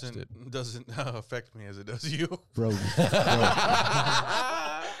Time watched it. doesn't affect me as it does you. bro.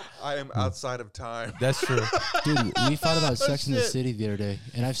 I am outside of time. That's true. Dude, we fought about Sex in the City the other day,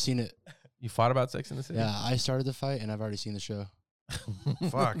 and I've seen it. You fought about Sex in the City? Yeah, I started the fight, and I've already seen the show.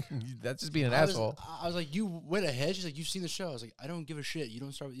 Fuck. That's just being an I was, asshole. I was like, you went ahead. She's like, you've seen the show. I was like, I don't give a shit. You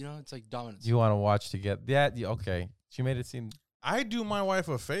don't start. It's like dominance. You want to watch together? Yeah, okay. She made it seem. I do my wife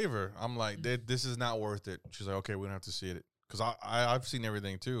a favor. I'm like, this is not worth it. She's like, okay, we don't have to see it. Because I've seen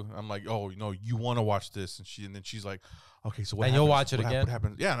everything too. I'm like, oh, no, you want to watch this. And then she's like, okay, so what And happens? you'll watch it What again? What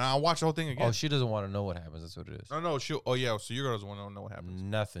happens? Yeah, and I'll watch the whole thing again. Oh, she doesn't want to know what happens. That's what it is. No, oh yeah, so your girl doesn't want to know what happens.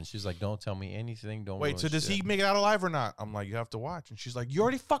 Nothing. She's like, don't tell me anything. Don't Wait, so does he make it out alive or not? I'm like, you have to watch. And she's like, you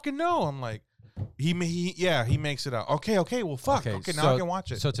already fucking know. I'm like, he makes it out. Okay, well, fuck. Okay, now I can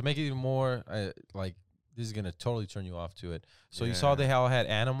watch it. So to make it even more, like, this is going to totally turn you off to it. So you saw Yeah. they all had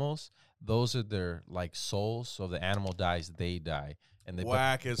animals. Those are their, like, souls. So if the animal dies, they die. And they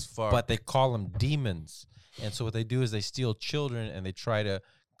Whack as fuck. But they call them demons. And so what they do is they steal children and they try to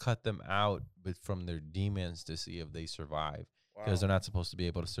cut them out from their demons to see if they survive. Because they're not supposed to be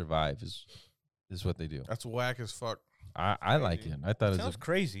able to survive is what they do. That's whack as fuck. I like it. I thought it Sounds was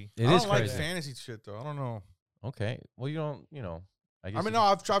crazy. it I is don't like crazy. fantasy shit though. I don't know. Okay. Well, you don't, I guess I mean, no,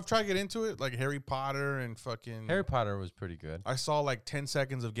 I've tried to get into it, like Harry Potter and fucking. Harry Potter was pretty good. I saw like 10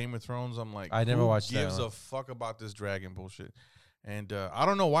 seconds of Game of Thrones. I'm like, I never who watched that gives one. a fuck about this dragon bullshit? And I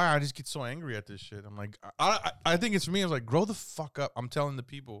don't know why I just get so angry at this shit. I'm like, I think it's for me. I was like, grow the fuck up. I'm telling the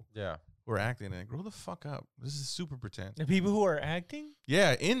people Yeah. who are acting in it, grow the fuck up. This is super pretend. The people who are acting.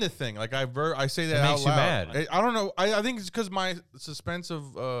 Yeah, in the thing, like I say that It out makes you loud. mad. I don't know. I think it's because my suspense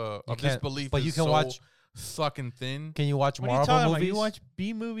of can't- disbelief. but is you can so watch- fucking thin. Can you watch What are you Marvel talking about? movies? You watch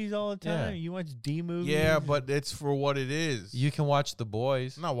B movies all the Yeah. time. You watch D movies. Yeah, but it's for what it is. You can watch The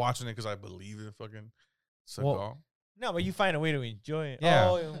Boys. I'm not watching it because I believe in fucking Well, Seagal. no, but you find a way to enjoy it. Yeah.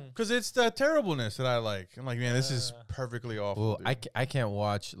 Oh, Because it's the terribleness that I like. I'm like, man, this is perfectly awful. Well, dude. I can't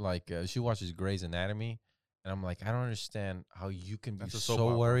watch, like, she watches Grey's Anatomy, and I'm like, I don't understand how you can be That's a soap so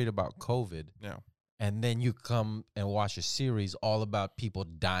opera. worried about COVID, Yeah. and then you come and watch a series all about people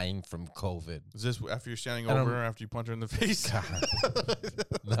dying from COVID. Is this after you're standing I don't- over her after you punch her in the face?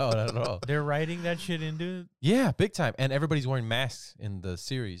 No, not at all. they're writing that shit into it. Yeah, big time. And everybody's wearing masks in the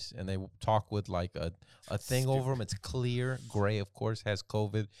series, and they talk with like a thing over them. It's clear. Grey, of course, has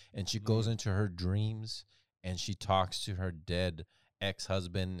COVID, and she goes into her dreams, and she talks to her dead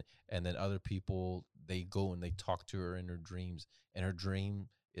ex-husband, and then other people, they go and they talk to her in her dreams, and her dream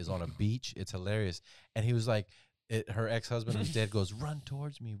is on a beach. It's hilarious. And he was like, her ex-husband who's dead goes, run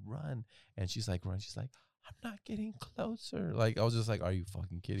towards me, run. And she's like, run. She's like, I'm not getting closer. Like, I was just like, are you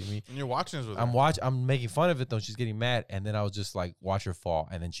fucking kidding me? And you're watching this with her. I'm making fun of it though. She's getting mad, and then I was just like, watch her fall,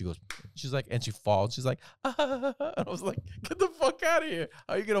 and then she's like, and she falls. She's like, ah. I was like, get the fuck out of here.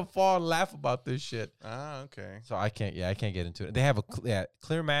 How are you gonna fall and laugh about this shit? Ah, okay. So I can't get into it. They have a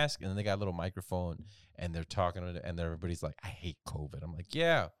clear mask, and then they got a little microphone, and they're talking, and everybody's like, I hate COVID. I'm like,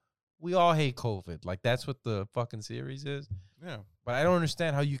 yeah, we all hate COVID. Like, that's what the fucking series is. Yeah. But I don't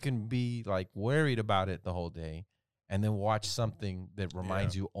understand how you can be like worried about it the whole day and then watch something that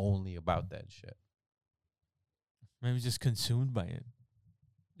reminds you only about that shit. Maybe just consumed by it.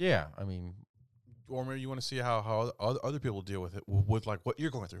 Yeah, I mean, Or maybe you want to see how other people deal with it, with like what you're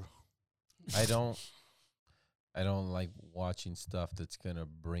going through. I don't like watching stuff that's gonna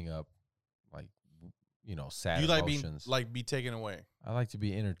bring up like sad You like being emotions. be taken away. I like to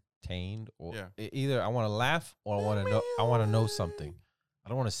be entertained, or Yeah. either I want to laugh or I want to know. I want to know something. I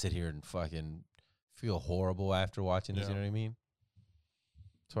don't want to sit here and fucking feel horrible after watching this. Yeah. You know what I mean?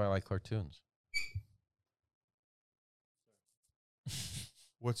 That's why I like cartoons.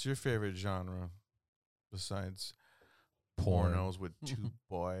 What's your favorite genre besides Porn. pornos with two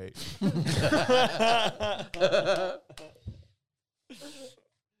boys?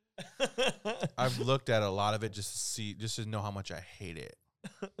 I've looked at a lot of it just to know how much I hate it.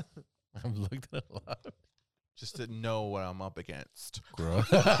 I've looked at a lot. Just to know what I'm up against. What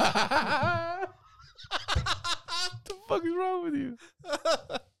the fuck is wrong with you?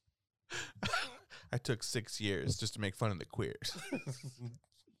 I took 6 years just to make fun of the queers.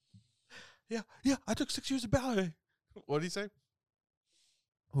 yeah, I took 6 years of ballet. What did he say?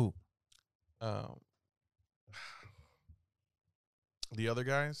 Who? The other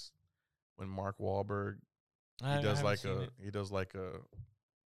guys, when Mark Wahlberg, he does like a,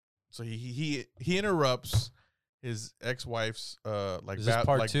 so he interrupts his ex-wife's like Is this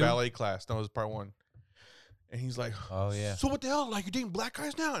part two? ballet class. No, it was part 1. And he's like, oh yeah. So what the hell? Like, you're dating black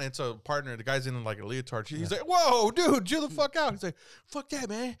guys now? And it's a partner. The guy's in like a leotard. He's like, whoa, dude, chill the fuck out. He's like, fuck that,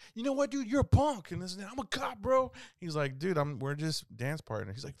 man. You know what, dude? You're a punk. And this and that. I'm a cop, bro. He's like, dude, we're just dance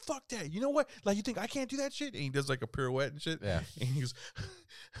partners. He's like, fuck that. You know what? Like, you think I can't do that shit? And he does like a pirouette and shit. Yeah. And he goes,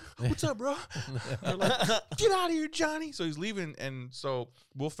 what's up, bro? They're like, get out of here, Johnny. So he's leaving. And so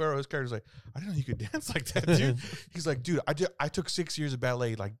Will Ferrell, his character's like, I didn't know you could dance like that, dude. He's like, dude, I took 6 years of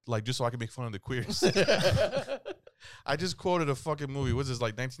ballet, like just so I could make fun of the queers. I just quoted a fucking movie. What's this,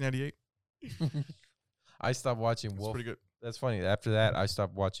 like 1998? I stopped watching It's Wolf. pretty good. That's funny. After that, I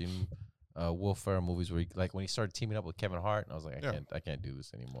stopped watching Will Ferrell movies where like when he started teaming up with Kevin Hart, and I was like, I can't do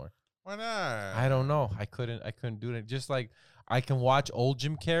this anymore. Why not? I don't know. I couldn't do it. Just like I can watch old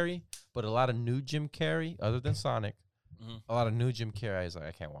Jim Carrey, but a lot of new Jim Carrey, other than Sonic, a lot of new Jim Carrey, I was like,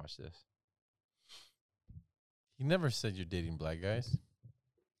 I can't watch this. He never said you're dating black guys.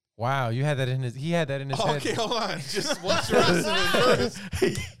 Wow, he had that in his head. Okay, hold on. Just watch the rest of it first.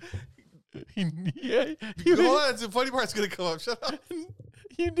 Hold on. The funny part's going to come up. Shut up. You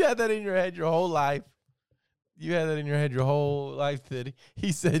had that in your head your whole life. You had that in your head your whole life that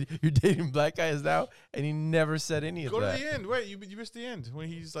he said you're dating black guys now, and he never said any of that. Go to the end. Wait, you missed the end. When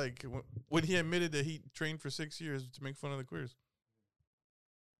he's like, when he admitted that he trained for 6 years to make fun of the queers.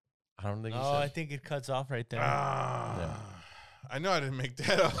 I don't think he Oh, said. I think it cuts off right there. Yeah. I know I didn't make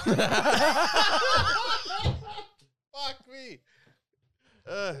that up. Fuck me.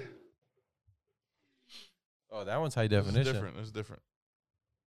 Oh, that one's high definition. It's different.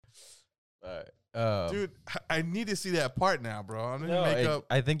 All right. Dude, I need to see that part now, bro. I didn't make up.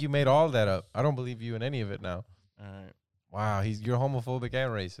 I think you made all that up. I don't believe you in any of it now. All right. Wow, you're homophobic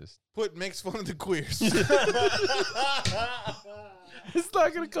and racist. Put makes fun of the queers. It's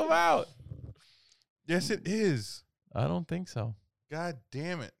not gonna come out. Yes, it is. I don't think so. God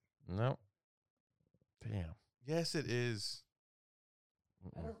damn it. No. Damn. Yes, it is.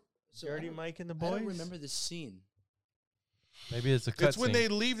 Dirty Mike and the I boys. don't remember this scene. Maybe it's a cut It's when scene. they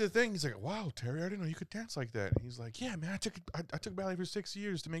leave the thing. He's like, "Wow, Terry, I didn't know you could dance like that." And he's like, "Yeah, man, I took ballet for 6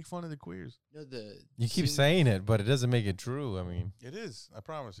 years to make fun of the queers." No, You keep scene- saying it, but it doesn't make it true. I mean, It is. I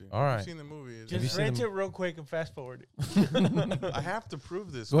promise you. All right. You've seen the movie. Have you Just seen rent them? it real quick and fast forward it. I have to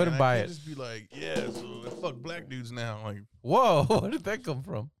prove this. Go ahead man. and buy I can't it. Just be like, yeah, so fuck black dudes now. Like, whoa, where did that come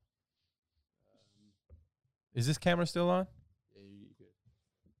from? Is this camera still on? Yeah, you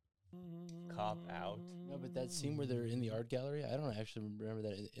could. Cop out. No, but that scene where they're in the art gallery, I don't actually remember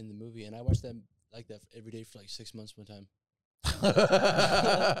that in the movie, and I watched that like that every day for like 6 months one time.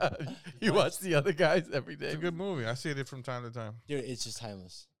 You watch the other guys every day. it's a good movie. I see it from time to time. Dude, it's just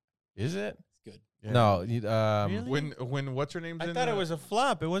timeless. Is it? It's good. Yeah. No. Really? When what's her name's I in thought it was a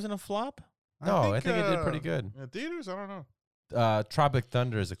flop. It wasn't a flop. No, I think it did pretty good. In theaters, I don't know. Tropic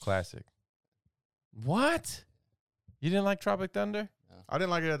Thunder is a classic. What? You didn't like Tropic Thunder? I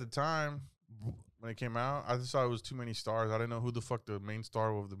didn't like it at the time when it came out. I just thought it was too many stars. I didn't know who the fuck the main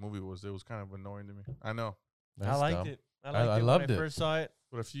star of the movie was. It was kind of annoying to me. I know. I liked it. I liked I it loved when it. I first saw it.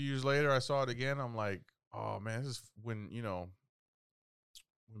 But a few years later, I saw it again. I'm like, oh, man, this is when, when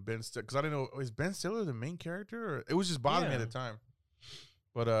Ben Stiller, because I didn't know, is Ben Stiller the main character? Or, it was just bothering me at Yeah. the time.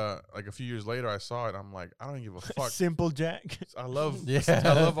 But like a few years later, I saw it. I'm like, I don't give a fuck. Simple Jack. I love Yeah.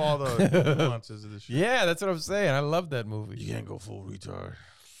 I love all the nuances of this shit. Yeah, that's what I'm saying. I love that movie. You can't go full retard.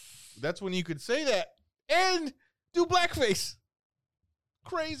 That's when you could say that and do blackface.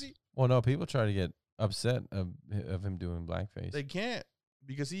 Crazy. Well, no, people try to get upset of him doing blackface. They can't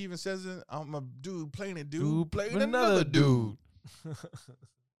because he even says it. I'm a dude playing a dude, Dude playing with another dude. dude.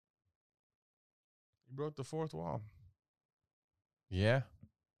 He broke the fourth wall. Yeah.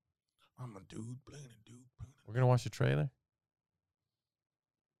 I'm a dude playing a dude. We're going to watch the trailer?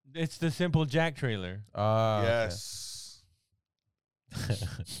 It's the Simple Jack trailer. Yes.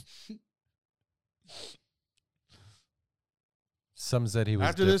 Some said he was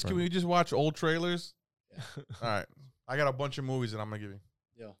After this, different. can we just watch old trailers? All right. I got a bunch of movies that I'm going to give you.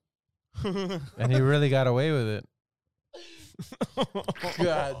 Yeah. And he really got away with it.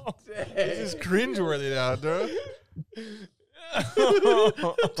 God This is cringeworthy now, bro.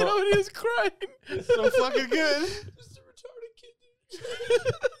 Tony is crying. It's so fucking good. Just a retarded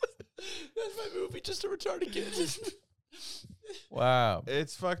kid. That's my movie. Just a retarded kid. Wow.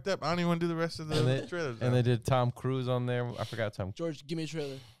 It's fucked up. I don't even want to do the rest of the And they, trailers. and now. they did Tom Cruise on there. I forgot Tom. George, give me a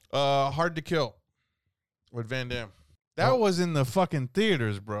trailer. Hard to Kill with Van Damme. That was in the fucking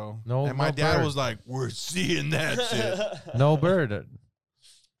theaters, bro. No, and my no dad bird. was like, "We're seeing that shit." No bird.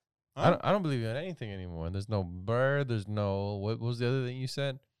 Huh? I don't believe in anything anymore. There's no bird. There's no. What was the other thing you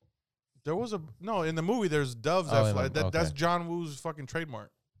said? There was in the movie. There's doves Oh, that in fly. the- That's okay. John Woo's fucking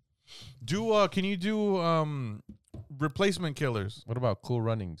trademark. Can you do Replacement Killers? What about Cool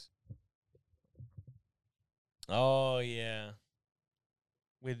Runnings? Oh yeah,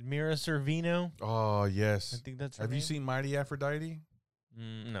 with Mira Sorvino. Oh I yes. think that's her Have you name? seen Mighty Aphrodite?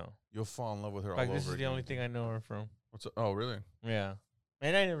 No. You'll fall in love with her In all fact, over this is the again. only thing I know her from. Oh really? Yeah,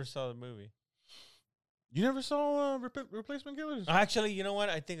 and I never saw the movie. You never saw Replacement Killers? Actually, you know what?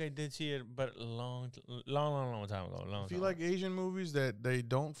 I think I did see it, but long time ago. If you like Asian movies that they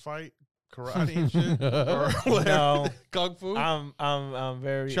don't fight karate and shit or whatever, No. kung fu. I'm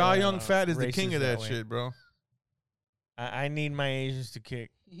very. Chow Yun Fat is the king racist of that way. shit, bro. I need my Asians to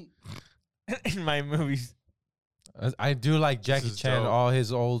kick in my movies. I do like Jackie is Chan, dope. all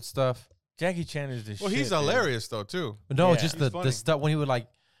his old stuff. Jackie Chan is the shit. Well, he's dude. hilarious though too. But no, Yeah. just He's the funny. stuff when he would like.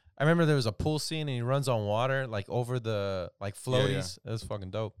 I remember there was a pool scene and he runs on water like over the like floaties. Yeah. That was fucking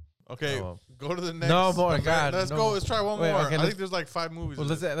dope. Okay, Oh. go to the next. No more, Okay, God, let's no go. more. Let's try one Wait, more. okay, I let's- think there's like 5 movies. Well, in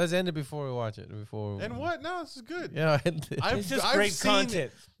let's this. end it before we watch it. Before And what? No, this is good. Yeah, It's just I've great seen-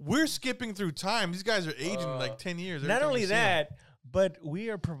 content. We're skipping through time. These guys are aging like 10 years. every Not time only we see 'em. that, but we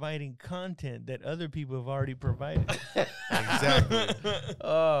are providing content that other people have already provided. Exactly.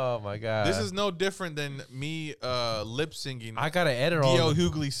 Oh my god, This is no different than me lip syncing I gotta edit all. Dio the-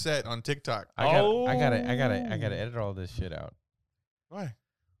 Hughley set on TikTok. I gotta edit all this shit out. Why?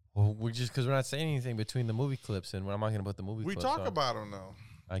 Well, we're just because we're not saying anything between the movie clips, and I'm not gonna put the movie. We clips talk on. about them though.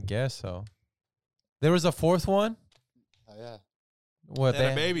 I guess so. There was a fourth one. Oh yeah. What? And a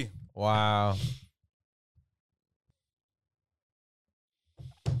They, baby. wow.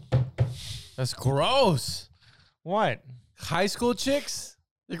 That's gross. What? High school chicks?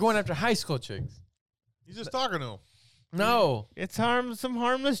 They're going after high school chicks. He's just talking to him. No. It's some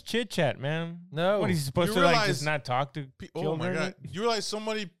harmless chit chat, man. No. What, he's supposed You to like realize- just not talk to Oh my children? god! You realize some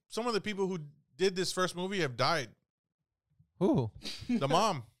of the people who did this first movie have died. Who? The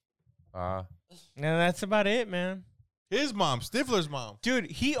mom, Ah. And that's about it, man. his mom, Stifler's mom. Dude,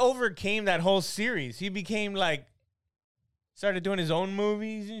 he overcame that whole series. He became like, started doing his own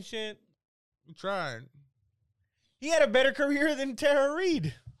movies and shit. He tried. He had a better career than Tara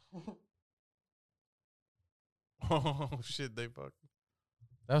Reid. Oh shit! They fucked.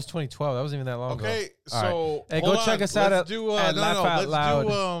 That was 2012. That wasn't even that long ago. Okay, All so Hey, hold go check on. us out Let's at- do, at Laugh Out let's Loud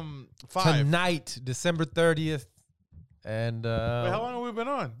do 5. Tonight, December 30th. And Wait, how long have we been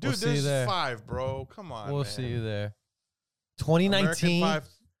on, dude? we'll see you There's there. 5, bro. Come on, we'll man. see you there. American 2019. Pie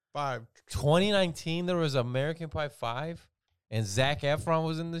 5. 2019, there was American Pie 5, and Zac Efron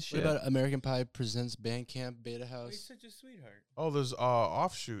was in this What shit. about American Pie presents Bandcamp Beta House? such a sweetheart. Oh, there's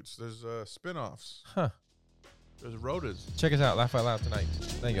offshoots. There's spin-offs. Huh. There's Rotas. Check us out, Laugh Out Loud Tonight.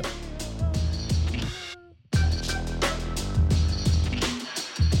 Thank you.